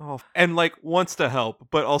goes, oh, and like wants to help,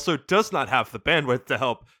 but also does not have the bandwidth to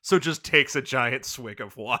help. So just takes a giant swig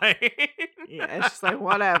of wine. Yeah, it's just like,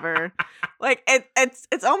 whatever. Like,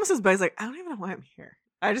 it's almost as Betty's like, I don't even know why I'm here.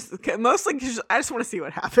 I just want to see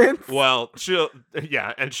what happens. Well, she'll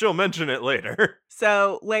mention it later.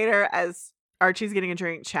 So later, as Archie's getting a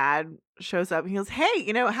drink, Chad shows up and he goes,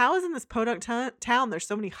 hey, how is in this podunk town there's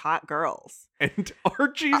so many hot girls? And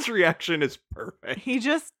Archie's reaction is perfect. He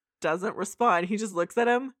just doesn't respond. He just looks at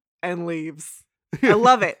him and leaves. I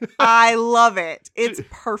love it. I love it. It's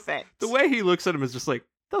perfect. The way he looks at him is just like,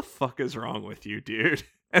 the fuck is wrong with you, dude?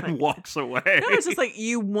 And walks away. No, it's just like,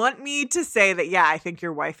 you want me to say that, yeah, I think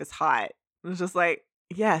your wife is hot. It's just like,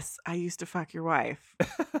 yes, I used to fuck your wife.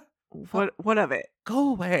 What of it?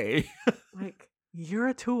 Go away. Like, you're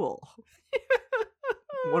a tool.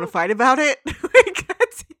 Want to fight about it? Like,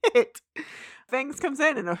 that's it. Fangs comes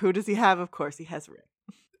in, and who does he have? Of course, he has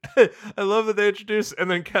Rick. I love that they introduce, and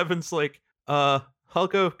then Kevin's like, I'll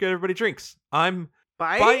go get everybody drinks. I'm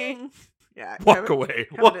buying. Yeah, Walk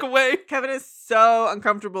away. Kevin is so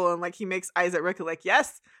uncomfortable, and like he makes eyes at Rick like,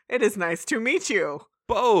 yes, it is nice to meet you.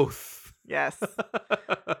 Both. Yes.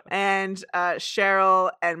 And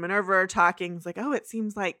Cheryl and Minerva are talking. It's like, oh, it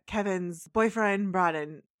seems like Kevin's boyfriend brought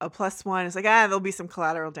in a +1. It's like, there'll be some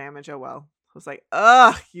collateral damage. Oh, well. I was like,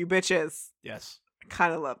 ugh, you bitches. Yes. I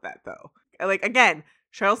kind of love that, though. Like, again,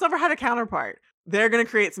 Cheryl's never had a counterpart. They're going to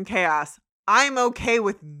create some chaos. I'm okay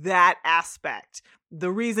with that aspect.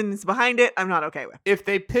 The reasons behind it, I'm not okay with. If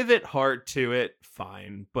they pivot hard to it,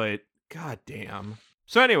 fine. But goddamn.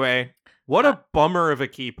 So anyway, what a bummer of a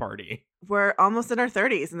key party. We're almost in our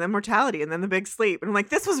 30s, and then mortality, and then the big sleep. And I'm like,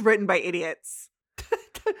 this was written by idiots.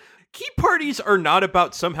 Key parties are not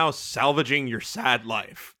about somehow salvaging your sad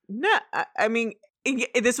life. No, I mean,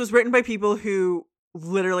 this was written by people who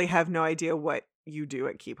literally have no idea what you do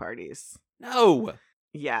at key parties. No.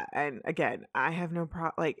 Yeah, and again, I have no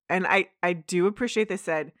problem. And I do appreciate they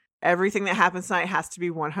said everything that happens tonight has to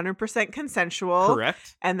be 100% consensual.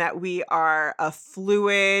 Correct. And that we are a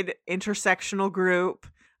fluid, intersectional group.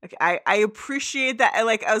 Like, I appreciate that.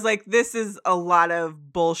 I was like, this is a lot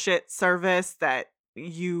of bullshit service that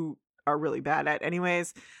you are really bad at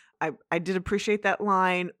anyways. I did appreciate that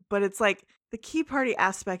line, but it's like the key party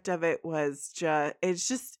aspect of it was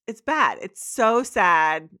it's bad. It's so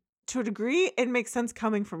sad. To a degree, it makes sense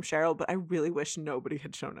coming from Cheryl, but I really wish nobody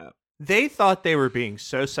had shown up. They thought they were being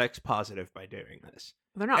so sex positive by doing this.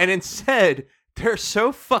 They're not. And instead, they're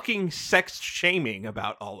so fucking sex shaming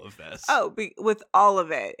about all of this. Oh, with all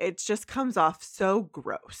of it, it just comes off so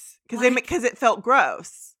gross. Because it felt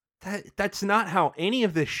gross. That's not how any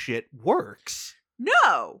of this shit works.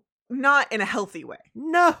 No. Not in a healthy way.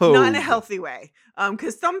 No. Not in a healthy way.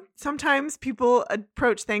 Because sometimes people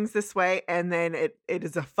approach things this way, and then it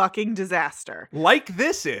is a fucking disaster. Like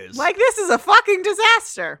this is a fucking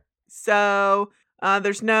disaster. So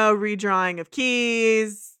there's no redrawing of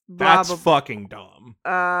keys. That's fucking dumb.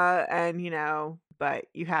 And but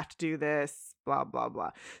you have to do this, blah, blah,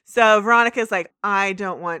 blah. So Veronica's like, I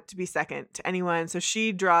don't want to be second to anyone. So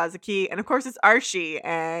she draws a key. And of course, it's Archie.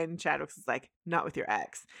 And Chadwick's is like, not with your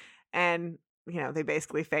ex. And, they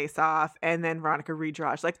basically face off. And then Veronica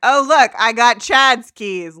redraws. She's like, oh, look, I got Chad's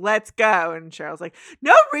keys. Let's go. And Cheryl's like,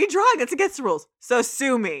 no, redrawing. It's against the rules. So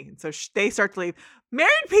sue me. And so they start to leave.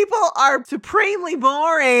 Married people are supremely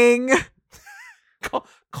boring.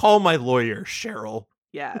 Call my lawyer, Cheryl.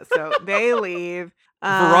 Yeah, so they leave.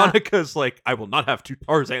 Veronica's like, I will not have two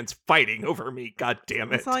Tarzans fighting over me. God damn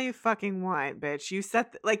it. That's all you fucking want, bitch. You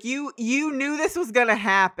set you knew this was gonna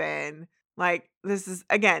happen. Like, this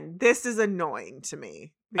is annoying to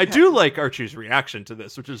me. I do like Archie's reaction to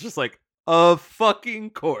this, which is just like, of fucking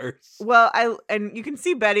course. Well, and you can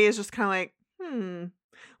see Betty is just kind of like,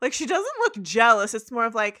 like, she doesn't look jealous. It's more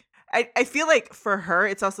of like, I feel like for her,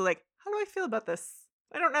 it's also like, how do I feel about this?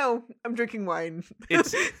 I don't know. I'm drinking wine.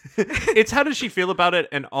 It's how does she feel about it?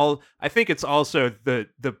 And I think it's also the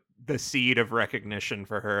seed of recognition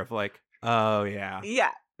for her of like, oh yeah.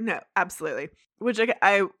 Yeah, no, absolutely. Which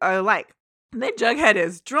I like. And then Jughead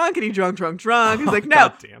is drunk and he's drunk. He's like,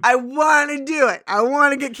 no, I want to do it. I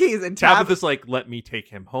want to get keys. And Tabitha's like, let me take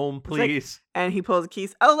him home, please. And he pulls the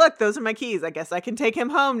keys. Oh, look, those are my keys. I guess I can take him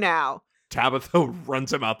home now. Tabitha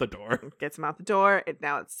runs him out the door. Gets him out the door.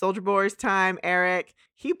 Now it's Soldier Boy's time. Eric,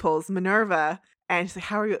 he pulls Minerva. And she's like,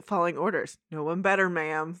 how are you at following orders? No one better,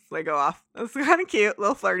 ma'am. So they go off. That's kind of cute. A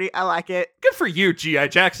little flirty. I like it. Good for you, G.I.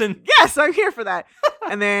 Jackson. Yes, I'm here for that.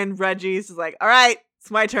 And then Reggie's just like, all right, it's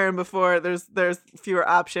my turn before there's fewer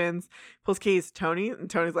options. Pulls keys. Tony. And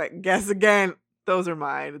Tony's like, guess again. Those are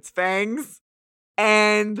mine. It's Fangs.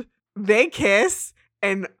 And they kiss.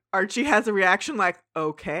 And Archie has a reaction like,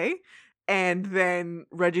 okay. And then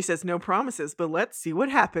Reggie says, no promises, but let's see what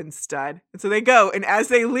happens, stud. And so they go. And as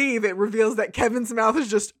they leave, it reveals that Kevin's mouth is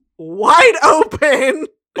just wide open.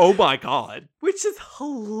 Oh my God. Which is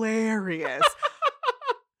hilarious.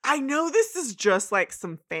 I know this is just like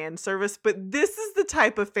some fan service, but this is the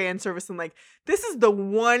type of fan service. And like, this is the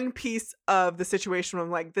one piece of the situation where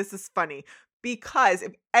I'm like, this is funny. Because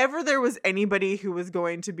if ever there was anybody who was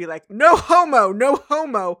going to be like, no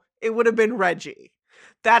homo, it would have been Reggie.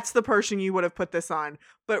 That's the person you would have put this on.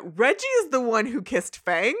 But Reggie is the one who kissed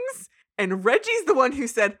Fangs. And Reggie's the one who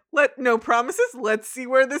said, no promises. Let's see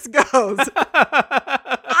where this goes.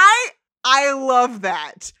 I love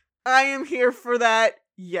that. I am here for that.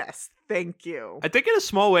 Yes. Thank you. I think in a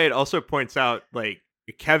small way, it also points out like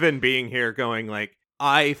Kevin being here going like,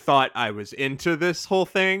 I thought I was into this whole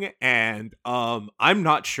thing. And I'm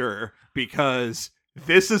not sure because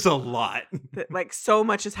this is a lot. Like so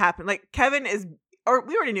much has happened. Like Kevin is, or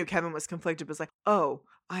we already knew Kevin was conflicted, but it's like, oh,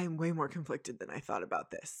 I am way more conflicted than I thought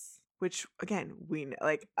about this. Which again, we know,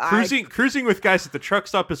 like cruising with guys at the truck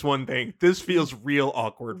stop is one thing. This feels real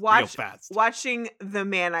awkward, real fast. Watching the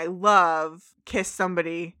man I love kiss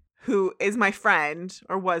somebody who is my friend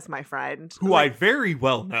or was my friend, who I very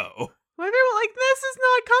well know. Who I very well like. This is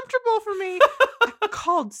not comfortable for me. I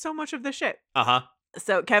called so much of this shit.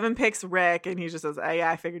 So Kevin picks Rick, and he just says, "Oh yeah,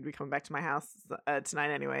 I figured we'd come back to my house tonight,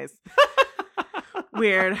 anyways."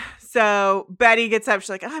 Weird. So Betty gets up. She's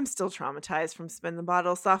like, I'm still traumatized from Spin the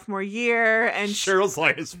Bottle sophomore year. And Cheryl's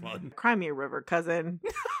line is fun. Cry me a river, cousin.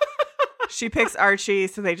 She picks Archie,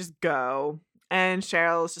 so they just go. And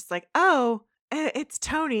Cheryl's just like, oh, it's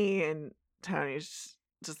Tony. And Tony's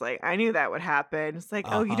just like, I knew that would happen. It's like,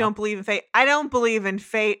 oh, you don't believe in fate? I don't believe in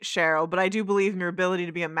fate, Cheryl, but I do believe in your ability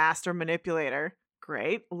to be a master manipulator.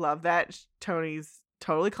 Great. Love that. Tony's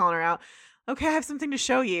totally calling her out. Okay, I have something to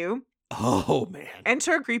show you. Oh, man.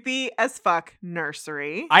 Enter creepy as fuck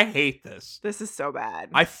nursery. I hate this. This is so bad.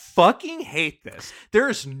 I fucking hate this. There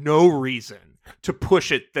is no reason to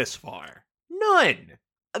push it this far. None.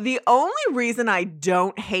 The only reason I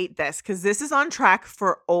don't hate this, because this is on track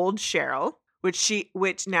for old Cheryl,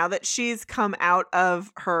 which now that she's come out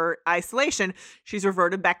of her isolation, she's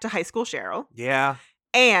reverted back to high school Cheryl. Yeah.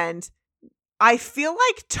 And I feel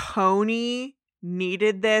like Tony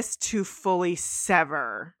needed this to fully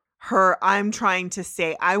sever her, I'm trying to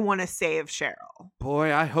say, I want to save Cheryl.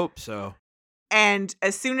 Boy, I hope so. And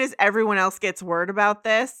as soon as everyone else gets word about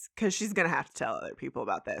this, because she's going to have to tell other people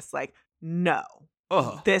about this, like, no,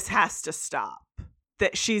 this has to stop.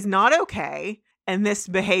 That she's not okay, and this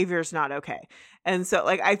behavior's not okay. And so,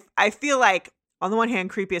 like, I feel like, on the one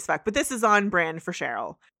hand, creepy as fuck, but this is on brand for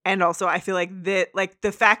Cheryl. And also, I feel like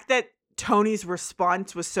the fact that Tony's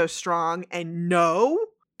response was so strong and no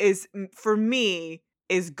is, for me,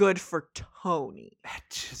 is good for Tony.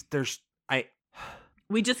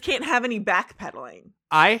 We just can't have any backpedaling.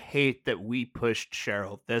 I hate that we pushed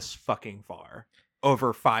Cheryl this fucking far.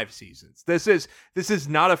 over 5 seasons. This is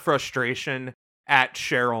not a frustration at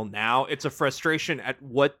Cheryl now. It's a frustration at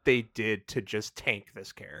what they did to just tank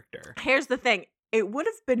this character. Here's the thing. It would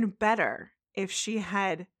have been better if she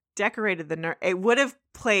had decorated it would have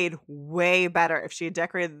played way better if she had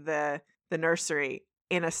decorated the nursery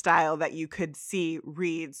in a style that you could see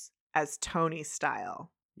reads as Tony's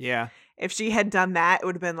style. Yeah. If she had done that, it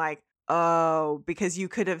would have been like, oh, because you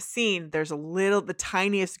could have seen there's the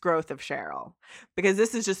tiniest growth of Cheryl. Because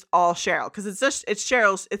this is just all Cheryl. Because it's the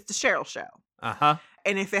Cheryl show. Uh-huh.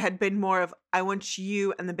 And if it had been more of, I want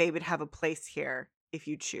you and the baby to have a place here if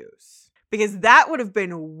you choose. Because that would have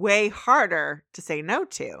been way harder to say no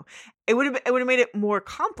to. It would have made it more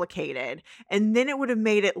complicated. And then it would have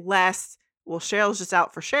made it less, well, Cheryl's just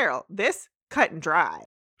out for Cheryl. This, cut and dry.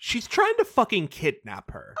 She's trying to fucking kidnap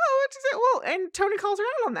her. Oh, well, and Tony calls her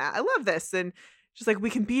out on that. I love this. And she's like, we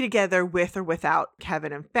can be together with or without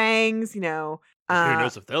Kevin and Fangs, you know. Who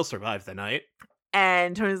knows if they'll survive the night.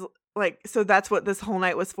 And Tony's like, so that's what this whole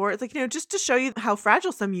night was for. It's like, you know, just to show you how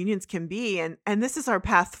fragile some unions can be. And this is our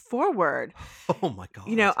path forward. Oh my God.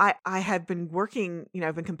 You know, I have been working, you know,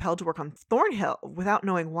 I've been compelled to work on Thornhill without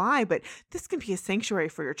knowing why, but this can be a sanctuary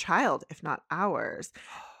for your child, if not ours.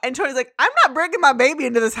 And Tony's like, I'm not bringing my baby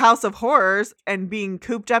into this house of horrors and being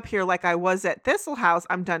cooped up here like I was at Thistle House.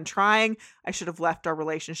 I'm done trying. I should have left our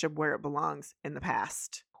relationship where it belongs in the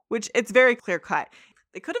past, which it's very clear cut.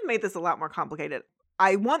 They could have made this a lot more complicated.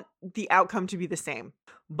 I want the outcome to be the same,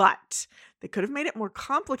 but they could have made it more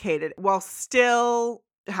complicated while still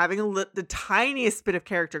having the tiniest bit of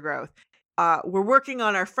character growth. We're working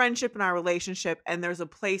on our friendship and our relationship, and there's a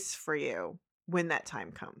place for you when that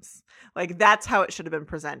time comes. Like, that's how it should have been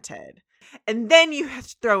presented. And then you have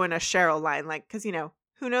to throw in a Cheryl line, like, because, you know,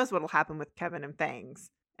 who knows what'll happen with Kevin and Fangs.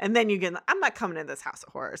 And then you get, I'm not coming into this house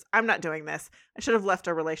of horrors. I'm not doing this. I should have left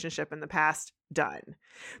our relationship in the past. Done.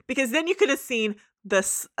 Because then you could have seen the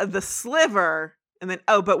sliver and then,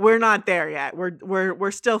 oh, but we're not there yet.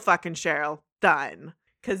 We're still fucking Cheryl. Done.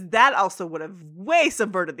 Because that also would have way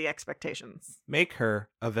subverted the expectations. Make her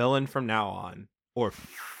a villain from now on, or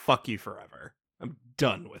fuck you forever. I'm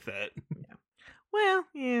done with it. Yeah. Well,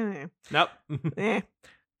 yeah. Nope.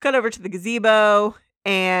 Cut over to the gazebo,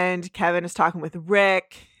 and Kevin is talking with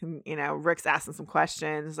Rick. You know, Rick's asking some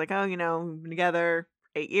questions. He's like, oh, you know, we've been together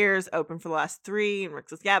 8 years, open for the last 3. And Rick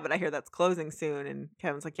says, yeah, but I hear that's closing soon. And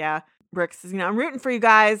Kevin's like, yeah. Rick says, you know, I'm rooting for you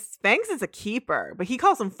guys. Fangs is a keeper, but he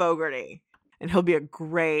calls him Fogarty, and he'll be a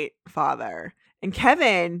great father. And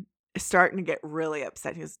Kevin is starting to get really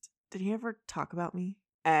upset. He goes, did he ever talk about me?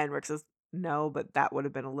 And Rick says, no, but that would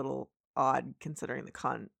have been a little odd considering the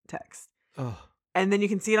context. Ugh. And then you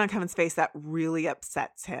can see it on Kevin's face that really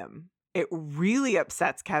upsets him. It really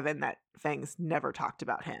upsets Kevin that Fangs never talked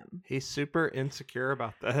about him. He's super insecure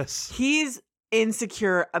about this. He's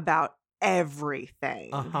insecure about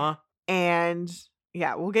everything. Uh-huh. And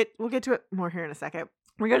yeah, we'll get to it more here in a second.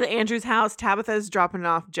 We go to Andrew's house. Tabitha's dropping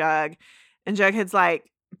off Jug. And Jughead's like,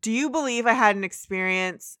 do you believe I had an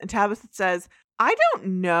experience? And Tabitha says, I don't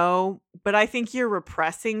know, but I think you're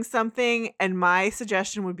repressing something. And my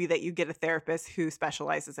suggestion would be that you get a therapist who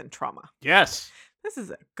specializes in trauma. Yes. This is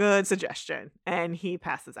a good suggestion. And he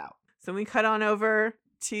passes out. So we cut on over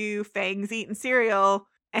to Fangs eating cereal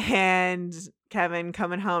and Kevin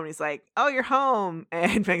coming home. And he's like, oh, you're home.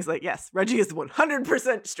 And Fangs like, yes, Reggie is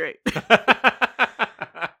 100% straight.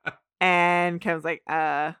 And Kevin's like,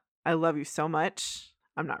 I love you so much.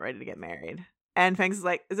 I'm not ready to get married. And Fangs is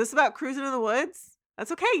like, is this about cruising in the woods?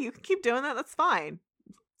 That's okay. You can keep doing that. That's fine.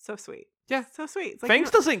 So sweet. Yeah. So sweet. It's like, Fangs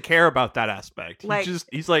doesn't care about that aspect. Like,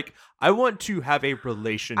 he's like, I want to have a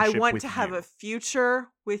relationship with you. I want to have a future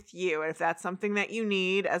with you. And if that's something that you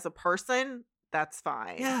need as a person, that's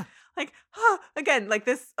fine. Yeah. Like, again, like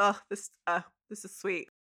this is sweet.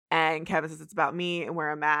 And Kevin says it's about me and where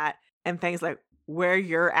I'm at. And Fangs like, where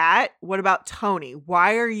you're at? What about Tony?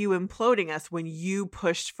 Why are you imploding us when you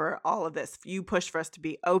pushed for all of this? You pushed for us to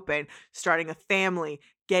be open, starting a family,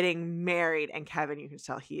 getting married. And Kevin, you can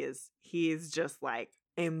tell he's just like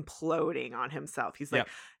imploding on himself. He's like,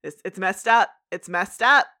 it's messed up. It's messed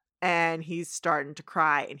up. And he's starting to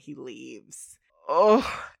cry and he leaves. Oh,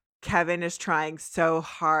 Kevin is trying so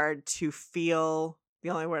hard to feel, the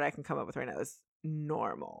only word I can come up with right now is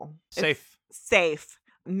normal. Safe. Safe.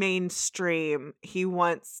 Mainstream. He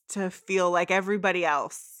wants to feel like everybody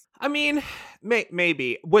else. I mean,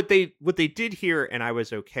 maybe what they did here, and I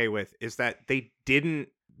was okay with, is that they didn't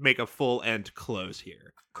make a full end close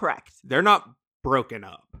here. Correct. They're not broken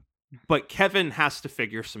up, but Kevin has to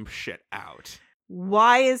figure some shit out.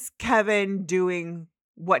 Why is Kevin doing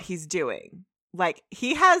what he's doing? Like,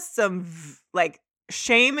 he has some like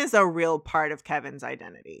shame is a real part of Kevin's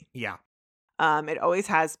identity. Yeah. It always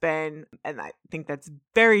has been, and I think that's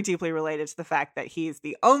very deeply related to the fact that he's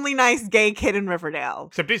the only nice gay kid in Riverdale.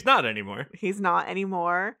 Except he's not anymore. He's not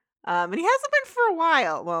anymore. And he hasn't been for a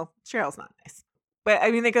while. Well, Cheryl's not nice. But,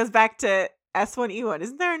 I mean, it goes back to S1E1.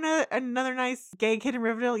 Isn't there another nice gay kid in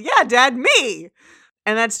Riverdale? Yeah, Dad, me!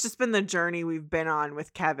 And that's just been the journey we've been on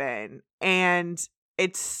with Kevin. And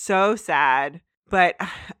it's so sad. But,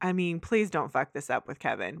 I mean, please don't fuck this up with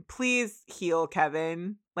Kevin. Please heal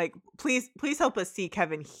Kevin. Like, please help us see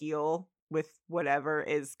Kevin heal with whatever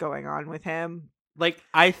is going on with him. Like,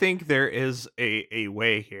 I think there is a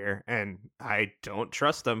way here, and I don't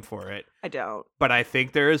trust them for it. I don't. But I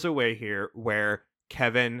think there is a way here where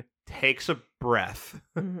Kevin takes a breath,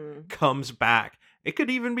 comes back. It could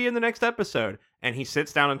even be in the next episode. And he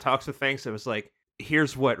sits down and talks with Fangs and was like,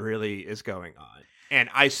 here's what really is going on. And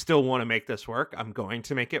I still want to make this work. I'm going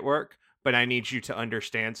to make it work, but I need you to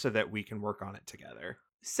understand so that we can work on it together.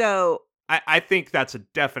 So I think that's a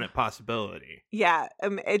definite possibility. Yeah.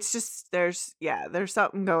 It's just, there's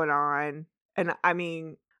something going on. And I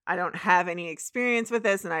mean, I don't have any experience with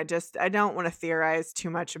this, and I don't want to theorize too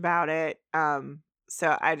much about it.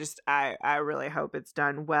 So I really hope it's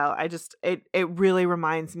done well. It really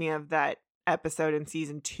reminds me of that episode in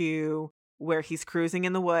season 2 where he's cruising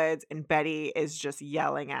in the woods and Betty is just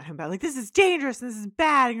yelling at him about like, this is dangerous and this is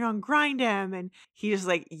bad and you're gonna grind him. And he just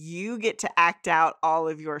like, you get to act out all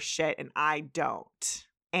of your shit and I don't.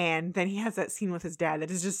 And then he has that scene with his dad that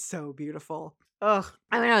is just so beautiful. Ugh.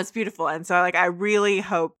 I mean, it's beautiful. And so like, I really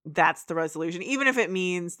hope that's the resolution, even if it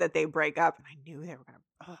means that they break up. And I knew they were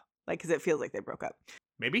gonna, because it feels like they broke up.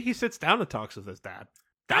 Maybe he sits down and talks with his dad.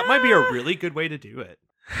 That might be a really good way to do it.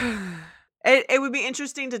 It would be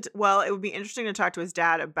interesting to talk to his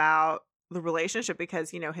dad about the relationship because,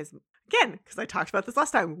 because I talked about this last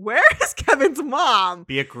time, where is Kevin's mom?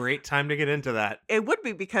 Be a great time to get into that. It would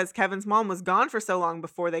be because Kevin's mom was gone for so long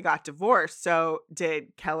before they got divorced. So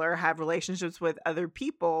did Keller have relationships with other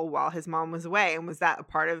people while his mom was away? And was that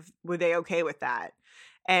were they okay with that?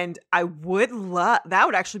 And I would that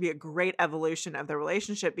would actually be a great evolution of the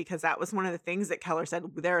relationship because that was one of the things that Keller said.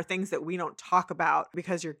 There are things that we don't talk about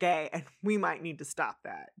because you're gay and we might need to stop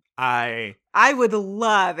that. I would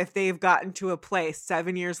love if they've gotten to a place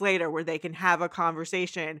 7 years later where they can have a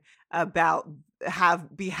conversation about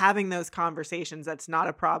having those conversations. That's not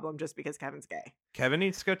a problem just because Kevin's gay. Kevin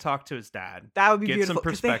needs to go talk to his dad. That would be get beautiful. Get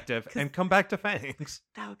some perspective and come back to Fangs.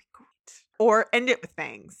 That would be great. Or end it with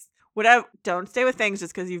Fangs. Whatever, don't stay with Fangs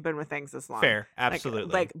just because you've been with Fangs this long. Fair,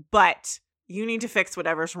 absolutely. But you need to fix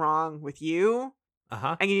whatever's wrong with you.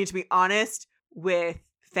 And you need to be honest with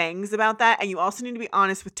Fangs about that. And you also need to be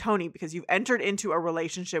honest with Tony because you've entered into a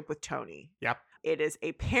relationship with Tony. Yep. It is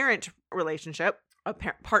a parent relationship, a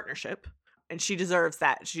partnership, and she deserves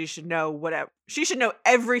that. She should know She should know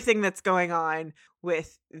everything that's going on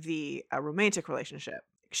with the romantic relationship.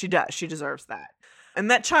 She does. She deserves that. And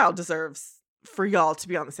that child deserves for y'all to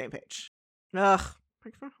be on the same page. Ugh,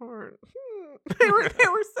 breaks my heart. They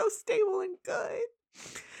were so stable and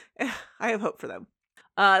good. I have hope for them.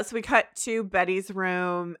 So we cut to Betty's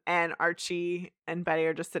room, and Archie and Betty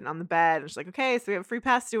are just sitting on the bed. And she's like, "Okay, so we have a free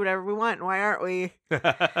pass to do whatever we want. Why aren't we?"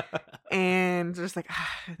 And they're just like,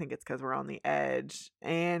 I think it's because we're on the edge.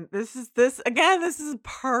 And this is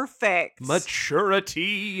perfect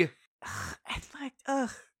maturity. And like,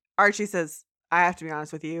 Archie says, I have to be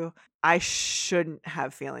honest with you. I shouldn't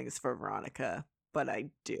have feelings for Veronica, but I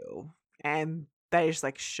do. And Betty's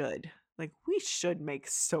like, should. Like, we should make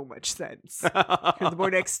so much sense. You're the boy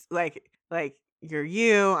next, like you're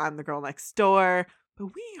you, I'm the girl next door, but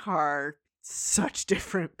we are such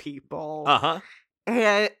different people.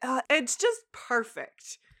 And it's just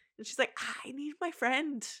perfect. And she's like, I need my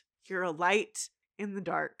friend. You're a light in the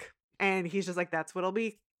dark. And he's just like, that's what it'll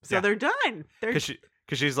be. So they're done. Because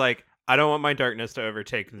she's like, I don't want my darkness to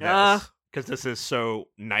overtake this because this is so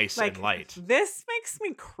nice and light. This makes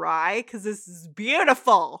me cry because this is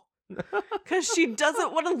beautiful. Because she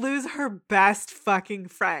doesn't want to lose her best fucking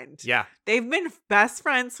friend. Yeah. They've been best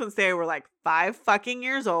friends since they were like 5 fucking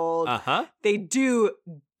years old. They do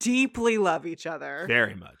deeply love each other.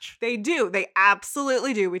 Very much. They do. They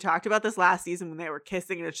absolutely do. We talked about this last season when they were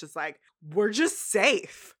kissing and it's just like, we're just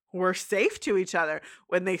safe. We're safe to each other.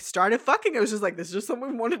 When they started fucking, it was just like, this is just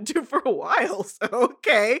something we wanted to do for a while. So,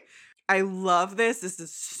 okay. I love this. This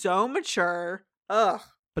is so mature. Ugh.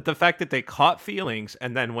 But the fact that they caught feelings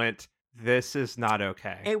and then went, this is not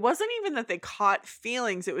okay. It wasn't even that they caught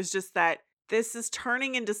feelings. It was just that this is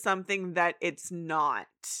turning into something that it's not.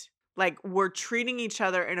 Like, we're treating each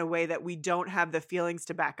other in a way that we don't have the feelings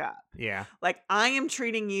to back up. Yeah. Like, I am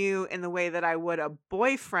treating you in the way that I would a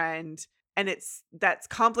boyfriend, and that's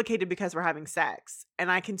complicated because we're having sex. And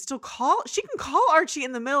she can call Archie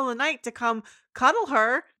in the middle of the night to come cuddle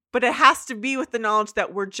her, but it has to be with the knowledge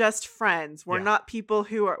that we're just friends. We're not people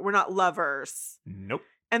we're not lovers. Nope.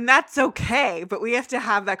 And that's okay, but we have to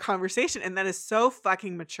have that conversation, and that is so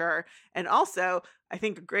fucking mature. And also, I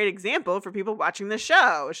think a great example for people watching the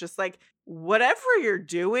show. It's just like, whatever you're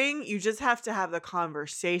doing, you just have to have the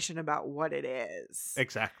conversation about what it is.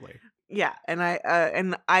 Exactly. Yeah,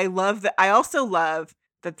 and I love that. I also love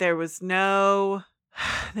that there was no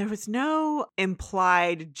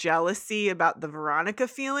implied jealousy about the Veronica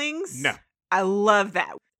feelings. No. I love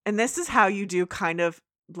that. And this is how you do kind of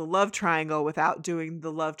the love triangle without doing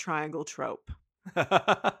the love triangle trope.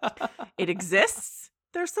 It exists.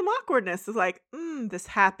 There's some awkwardness. It's like, this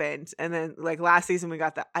happened. And then like last season we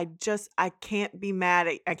got that. I can't be mad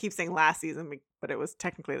at, I keep saying last season, but it was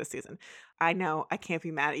technically this season. I know I can't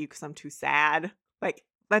be mad at you because I'm too sad. Like,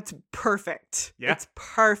 that's perfect. Yeah. It's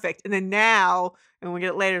perfect. And then now, and when we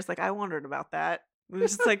get it later, it's like, I wondered about that. And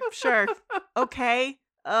it's just like, sure. Okay.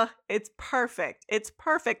 It's perfect. It's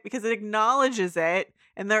perfect because it acknowledges it.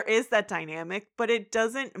 And there is that dynamic, but it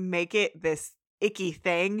doesn't make it this icky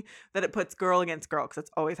thing that it puts girl against girl, because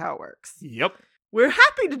that's always how it works. Yep. We're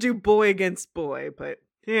happy to do boy against boy, but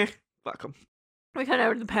fuck them. We come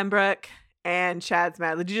over to the Pembroke, and Chad's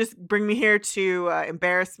mad. Did you just bring me here to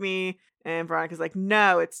embarrass me? And Veronica's like,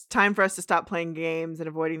 no, it's time for us to stop playing games and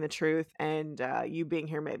avoiding the truth. And you being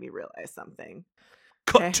here made me realize something.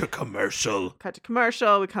 Cut to commercial. Cut to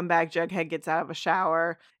commercial. We come back. Jughead gets out of a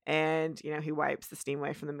shower, and he wipes the steam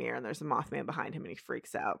away from the mirror, and there's a Mothman behind him, and he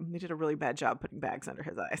freaks out. They did a really bad job putting bags under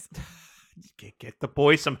his eyes. Get the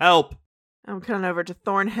boy some help. I'm coming over to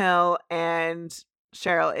Thornhill, and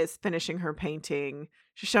Cheryl is finishing her painting.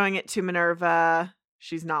 She's showing it to Minerva.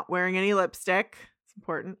 She's not wearing any lipstick. It's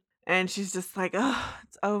important. And she's just like, oh,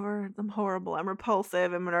 it's over. I'm horrible. I'm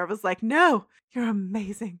repulsive. And Minerva's like, no, you're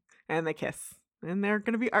amazing. And they kiss. And they're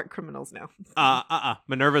going to be art criminals now.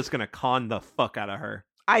 Minerva's going to con the fuck out of her.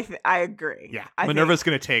 I agree. Yeah. Minerva's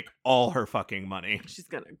going to take all her fucking money. She's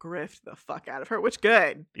going to grift the fuck out of her, which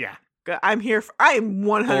good. Yeah. Good. I am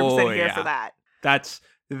 100% here for that. That's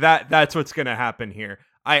what's going to happen here.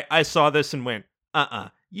 I saw this and went,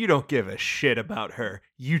 you don't give a shit about her.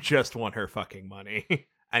 You just want her fucking money.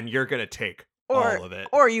 And you're going to take all of it.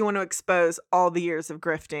 Or you want to expose all the years of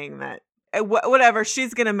grifting that, whatever,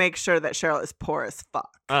 she's going to make sure that Cheryl is poor as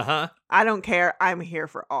fuck. Uh-huh. I don't care. I'm here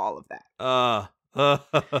for all of that.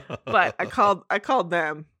 But I called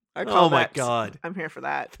them. Oh my God. I'm here for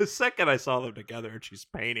that. The second I saw them together and she's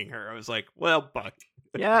painting her, I was like, well, Buck.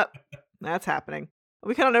 Yep. That's happening.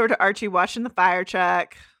 We come on over to Archie watching the fire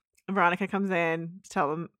truck. Veronica comes in to tell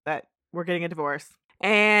them that we're getting a divorce.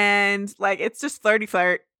 And like, it's just flirty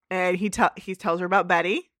flirt. And he tells her about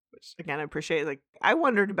Betty, which again, I appreciate. Like, I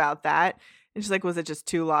wondered about that. And she's like, was it just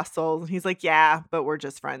two lost souls? And he's like, yeah, but we're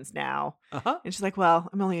just friends now. Uh-huh. And she's like, well,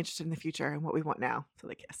 I'm only interested in the future and what we want now. So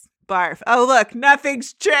they kiss. Barf. Oh, look,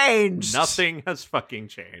 nothing's changed. Nothing has fucking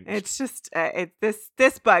changed. It's just,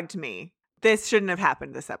 this bugged me. This shouldn't have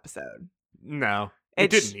happened this episode. No, it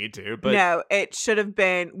didn't need to. But no, it should have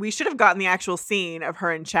been, we should have gotten the actual scene of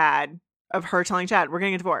her and Chad, of her telling Chad, we're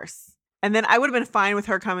getting a divorce. And then I would have been fine with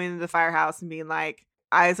her coming into the firehouse and being like,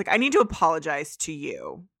 I need to apologize to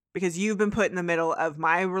you because you've been put in the middle of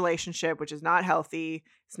my relationship, which is not healthy.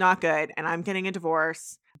 It's not good. And I'm getting a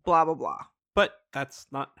divorce, blah, blah, blah. But that's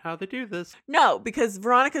not how they do this. No, because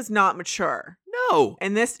Veronica's not mature. No.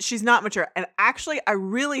 And she's not mature. And actually, I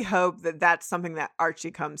really hope that that's something that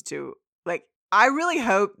Archie comes to. Like, I really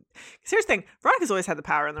hope, because here's the thing, Veronica's always had the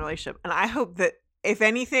power in the relationship. And I hope that if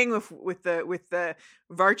anything with the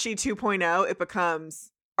Varchi 2.0, it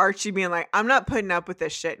becomes Archie being like, I'm not putting up with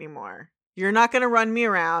this shit anymore. You're not going to run me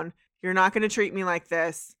around. You're not going to treat me like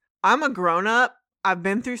this. I'm a grown up. I've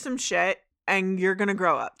been through some shit. And you're going to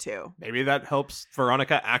grow up too. Maybe that helps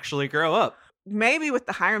Veronica actually grow up. Maybe with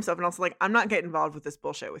the hire himself and also like, I'm not getting involved with this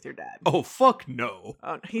bullshit with your dad. Oh, fuck no.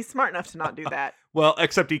 Oh, he's smart enough to not do that. Well,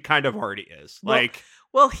 except he kind of already is.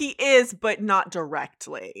 Well, he is, but not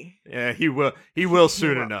directly. Yeah, he will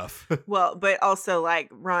soon enough. Well, but also like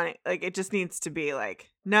Ronnie, like it just needs to be like,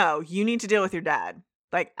 no, you need to deal with your dad.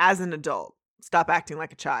 Like as an adult, stop acting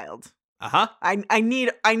like a child. Uh-huh. I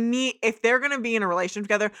need, if they're going to be in a relationship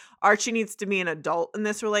together, Archie needs to be an adult in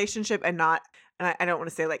this relationship and not, and I don't want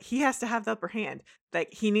to say like, he has to have the upper hand.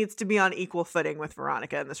 Like he needs to be on equal footing with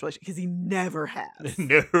Veronica in this relationship because he never has.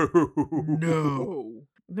 No.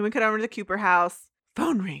 Then we cut over to the Cooper house.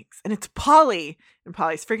 phone rings and it's Polly. And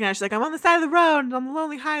Polly's freaking out. She's like, I'm on the side of the road on the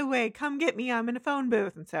lonely highway. Come get me. I'm in a phone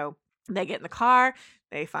booth. And so they get in the car.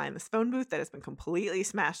 They find this phone booth that has been completely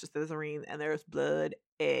smashed to smithereens, and there's blood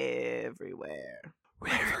everywhere.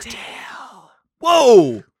 Riverdale.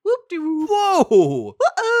 Whoa! Whoop-de-whoop. Whoa!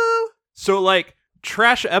 Uh-oh. So, like,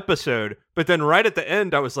 trash episode, but then right at the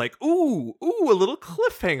end, I was like, ooh, a little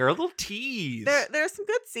cliffhanger, a little tease. There's some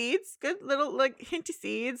good seeds, good little, like, hinty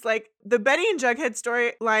seeds. Like, the Betty and Jughead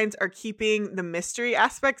storylines are keeping the mystery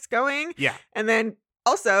aspects going. Yeah. And then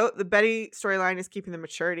also, the Betty storyline is keeping the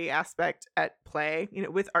maturity aspect at play,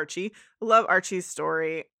 with Archie. I love Archie's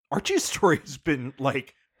story. Archie's story has been,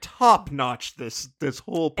 like, top notch this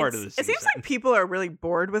whole part of the season. It seems like people are really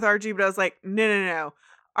bored with Archie, but I was like, no.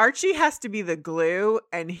 Archie has to be the glue,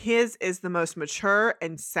 and his is the most mature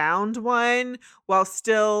and sound one, while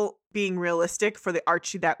still being realistic for the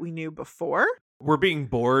Archie that we knew before. We're being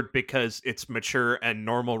bored because it's mature and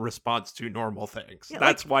normal response to normal things. Yeah,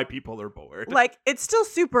 that's why people are bored. Like, it's still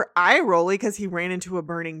super eye-rolly because he ran into a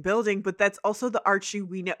burning building, but that's also the Archie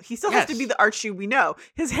we know. He still has to be the Archie we know.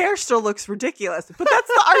 His hair still looks ridiculous, but that's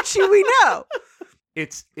the Archie we know.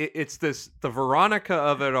 It's the Veronica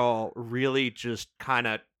of it all really just kind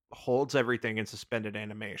of holds everything in suspended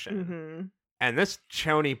animation. Mm-hmm. And this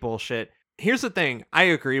Choni bullshit. Here's the thing. I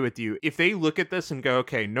agree with you. If they look at this and go,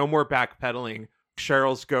 okay, no more backpedaling,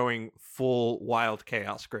 Cheryl's going full wild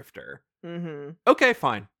chaos grifter. Mm-hmm. Okay,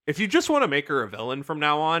 fine. If you just want to make her a villain from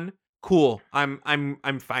now on, cool. I'm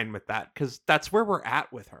fine with that because that's where we're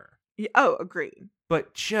at with her. Yeah, oh, agreed.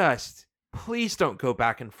 But just please don't go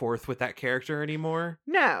back and forth with that character anymore.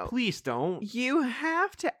 No. Please don't. You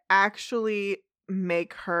have to actually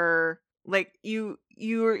make her, like, you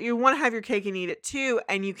want to have your cake and eat it too,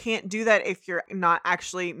 and you can't do that if you're not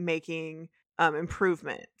actually making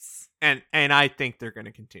improvements. And I think they're going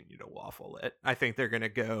to continue to waffle it. I think they're going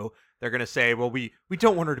to say, well, we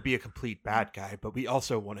don't want her to be a complete bad guy, but we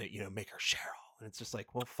also want to, make her Cheryl. And it's just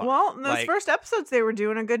like, well, fuck. Well, in those first episodes, they were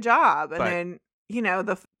doing a good job. And then,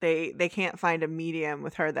 they can't find a medium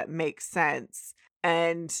with her that makes sense.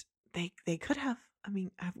 And they could have,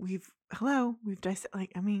 we've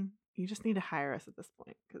dissected, you just need to hire us at this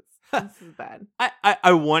point because this is bad.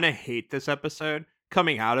 I want to hate this episode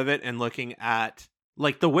coming out of it and looking at,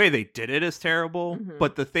 like, the way they did it is terrible,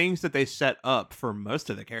 but the things that they set up for most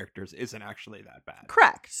of the characters isn't actually that bad.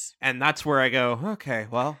 Correct. And that's where I go, okay,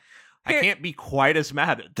 well, I can't be quite as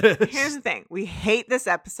mad at this. Here's the thing. We hate this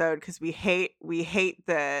episode because we hate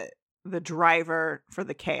the driver for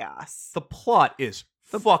the chaos. The plot is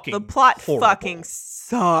fucking The plot horrible. fucking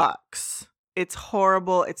sucks. It's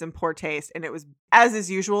horrible. It's in poor taste. And it was, as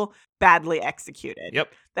is usual, badly executed.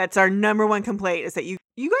 Yep. That's our number one complaint, is that you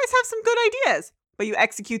guys have some good ideas, but you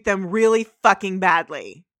execute them really fucking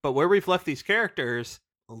badly. But where we've left these characters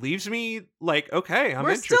leaves me like, okay, I'm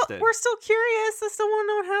interested. We're still curious. I still want to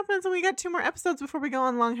know what happens, and we got 2 more episodes before we go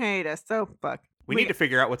on long hiatus. So, fuck. We need to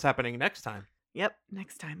figure out what's happening next time. Yep,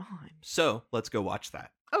 next time on. So, let's go watch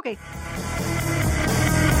that. Okay.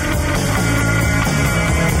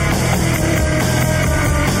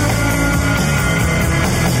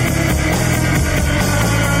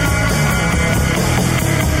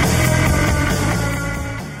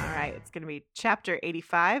 Going to be Chapter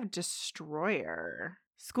 85, Destroyer.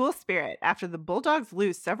 School spirit. After the Bulldogs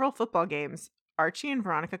lose several football games, Archie and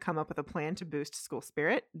Veronica come up with a plan to boost school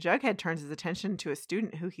spirit. Jughead turns his attention to a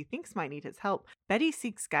student who he thinks might need his help. Betty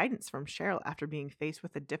seeks guidance from Cheryl after being faced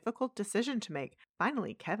with a difficult decision to make.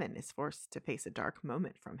 Finally, Kevin is forced to face a dark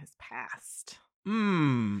moment from his past.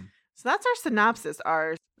 So that's our synopsis.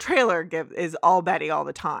 Our trailer is all Betty all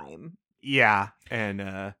the time. Yeah,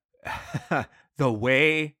 and the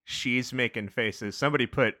way she's making faces, somebody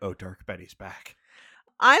put, oh, Dark Betty's back.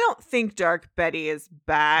 I don't think Dark Betty is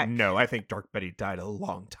back. No, I think Dark Betty died a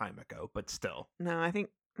long time ago, but still. No,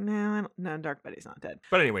 Dark Betty's not dead.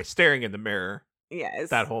 But anyway, staring in the mirror. Yeah.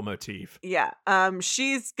 That whole motif. Yeah.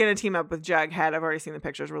 She's going to team up with Jughead. I've already seen the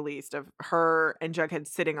pictures released of her and Jughead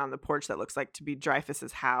sitting on the porch that looks like to be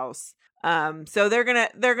Dreyfus's house. So they're going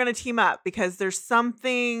to team up because there's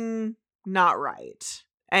something not right.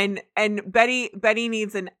 And Betty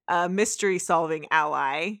needs a mystery solving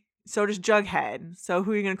ally. So does Jughead. So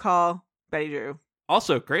who are you going to call? Betty Drew.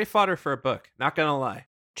 Also, great fodder for a book. Not going to lie.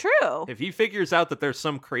 True. If he figures out that there's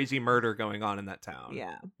some crazy murder going on in that town.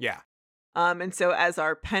 Yeah. Yeah. And so as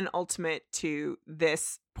our penultimate to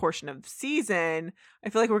this portion of the season, I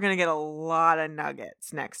feel like we're going to get a lot of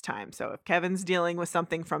nuggets next time. So if Kevin's dealing with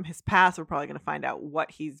something from his past, we're probably going to find out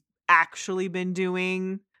what he's actually been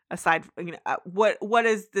doing. Aside from, what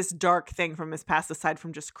is this dark thing from his past aside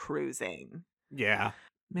from just cruising? Yeah.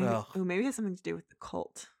 Maybe, Ugh. maybe it has something to do with the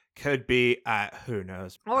cult. Could be. Who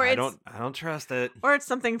knows? Or I don't trust it. Or it's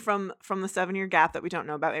something from the 7-year gap that we don't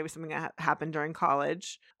know about. Maybe something that happened during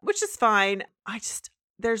college, which is fine.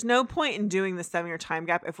 There's no point in doing the 7-year time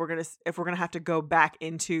gap if we're gonna have to go back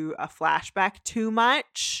into a flashback too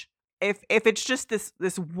much. If it's just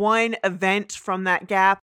this one event from that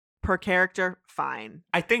gap per character, fine.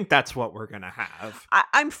 I think that's what we're gonna have.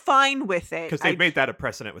 I'm fine with it Because they've made that a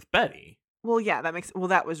precedent with Betty. Well, yeah,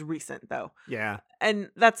 that was recent though. Yeah. And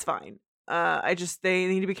that's fine. They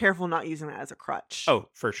need to be careful not using that as a crutch. Oh,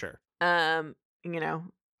 for sure.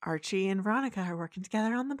 Archie and Veronica are working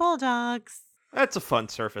together on the Bulldogs. That's a fun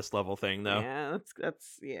surface level thing though. Yeah,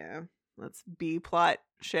 that's B plot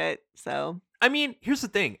shit. So I mean, here's the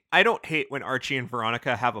thing. I don't hate when Archie and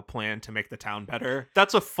Veronica have a plan to make the town better.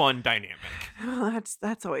 That's a fun dynamic. Well,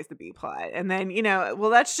 that's always the B plot. And then,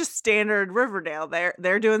 that's just standard Riverdale.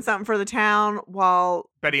 They're doing something for the town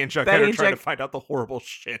while Betty and Jughead are trying to find out the horrible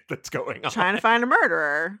shit that's going on. Trying to find a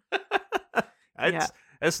murderer.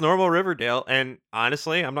 It's normal Riverdale, and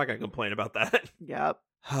honestly, I'm not going to complain about that. Yep.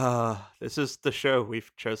 This is the show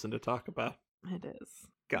we've chosen to talk about. It is.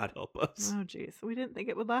 God help us. Oh, geez. We didn't think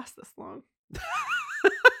it would last this long.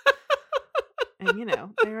 And,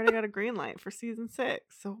 they already got a green light for season 6,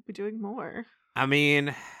 so we'll be doing more. I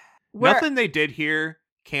mean, nothing they did here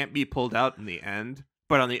can't be pulled out in the end.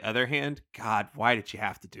 But on the other hand, God, why did you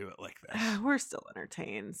have to do it like this? We're still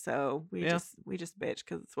entertained, so we just bitch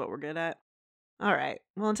because it's what we're good at. All right.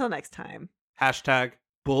 Well, until next time.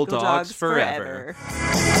 # Bulldogs forever.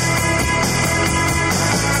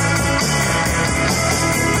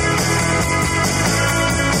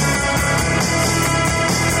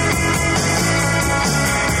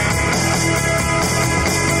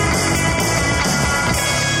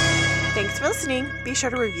 Thanks for listening. Be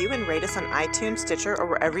sure to review and rate us on iTunes, Stitcher, or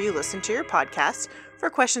wherever you listen to your podcast.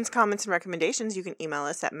 For questions, comments, and recommendations, you can email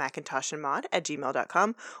us at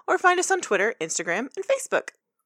macintoshandmod@gmail.com or find us on Twitter, Instagram, and Facebook.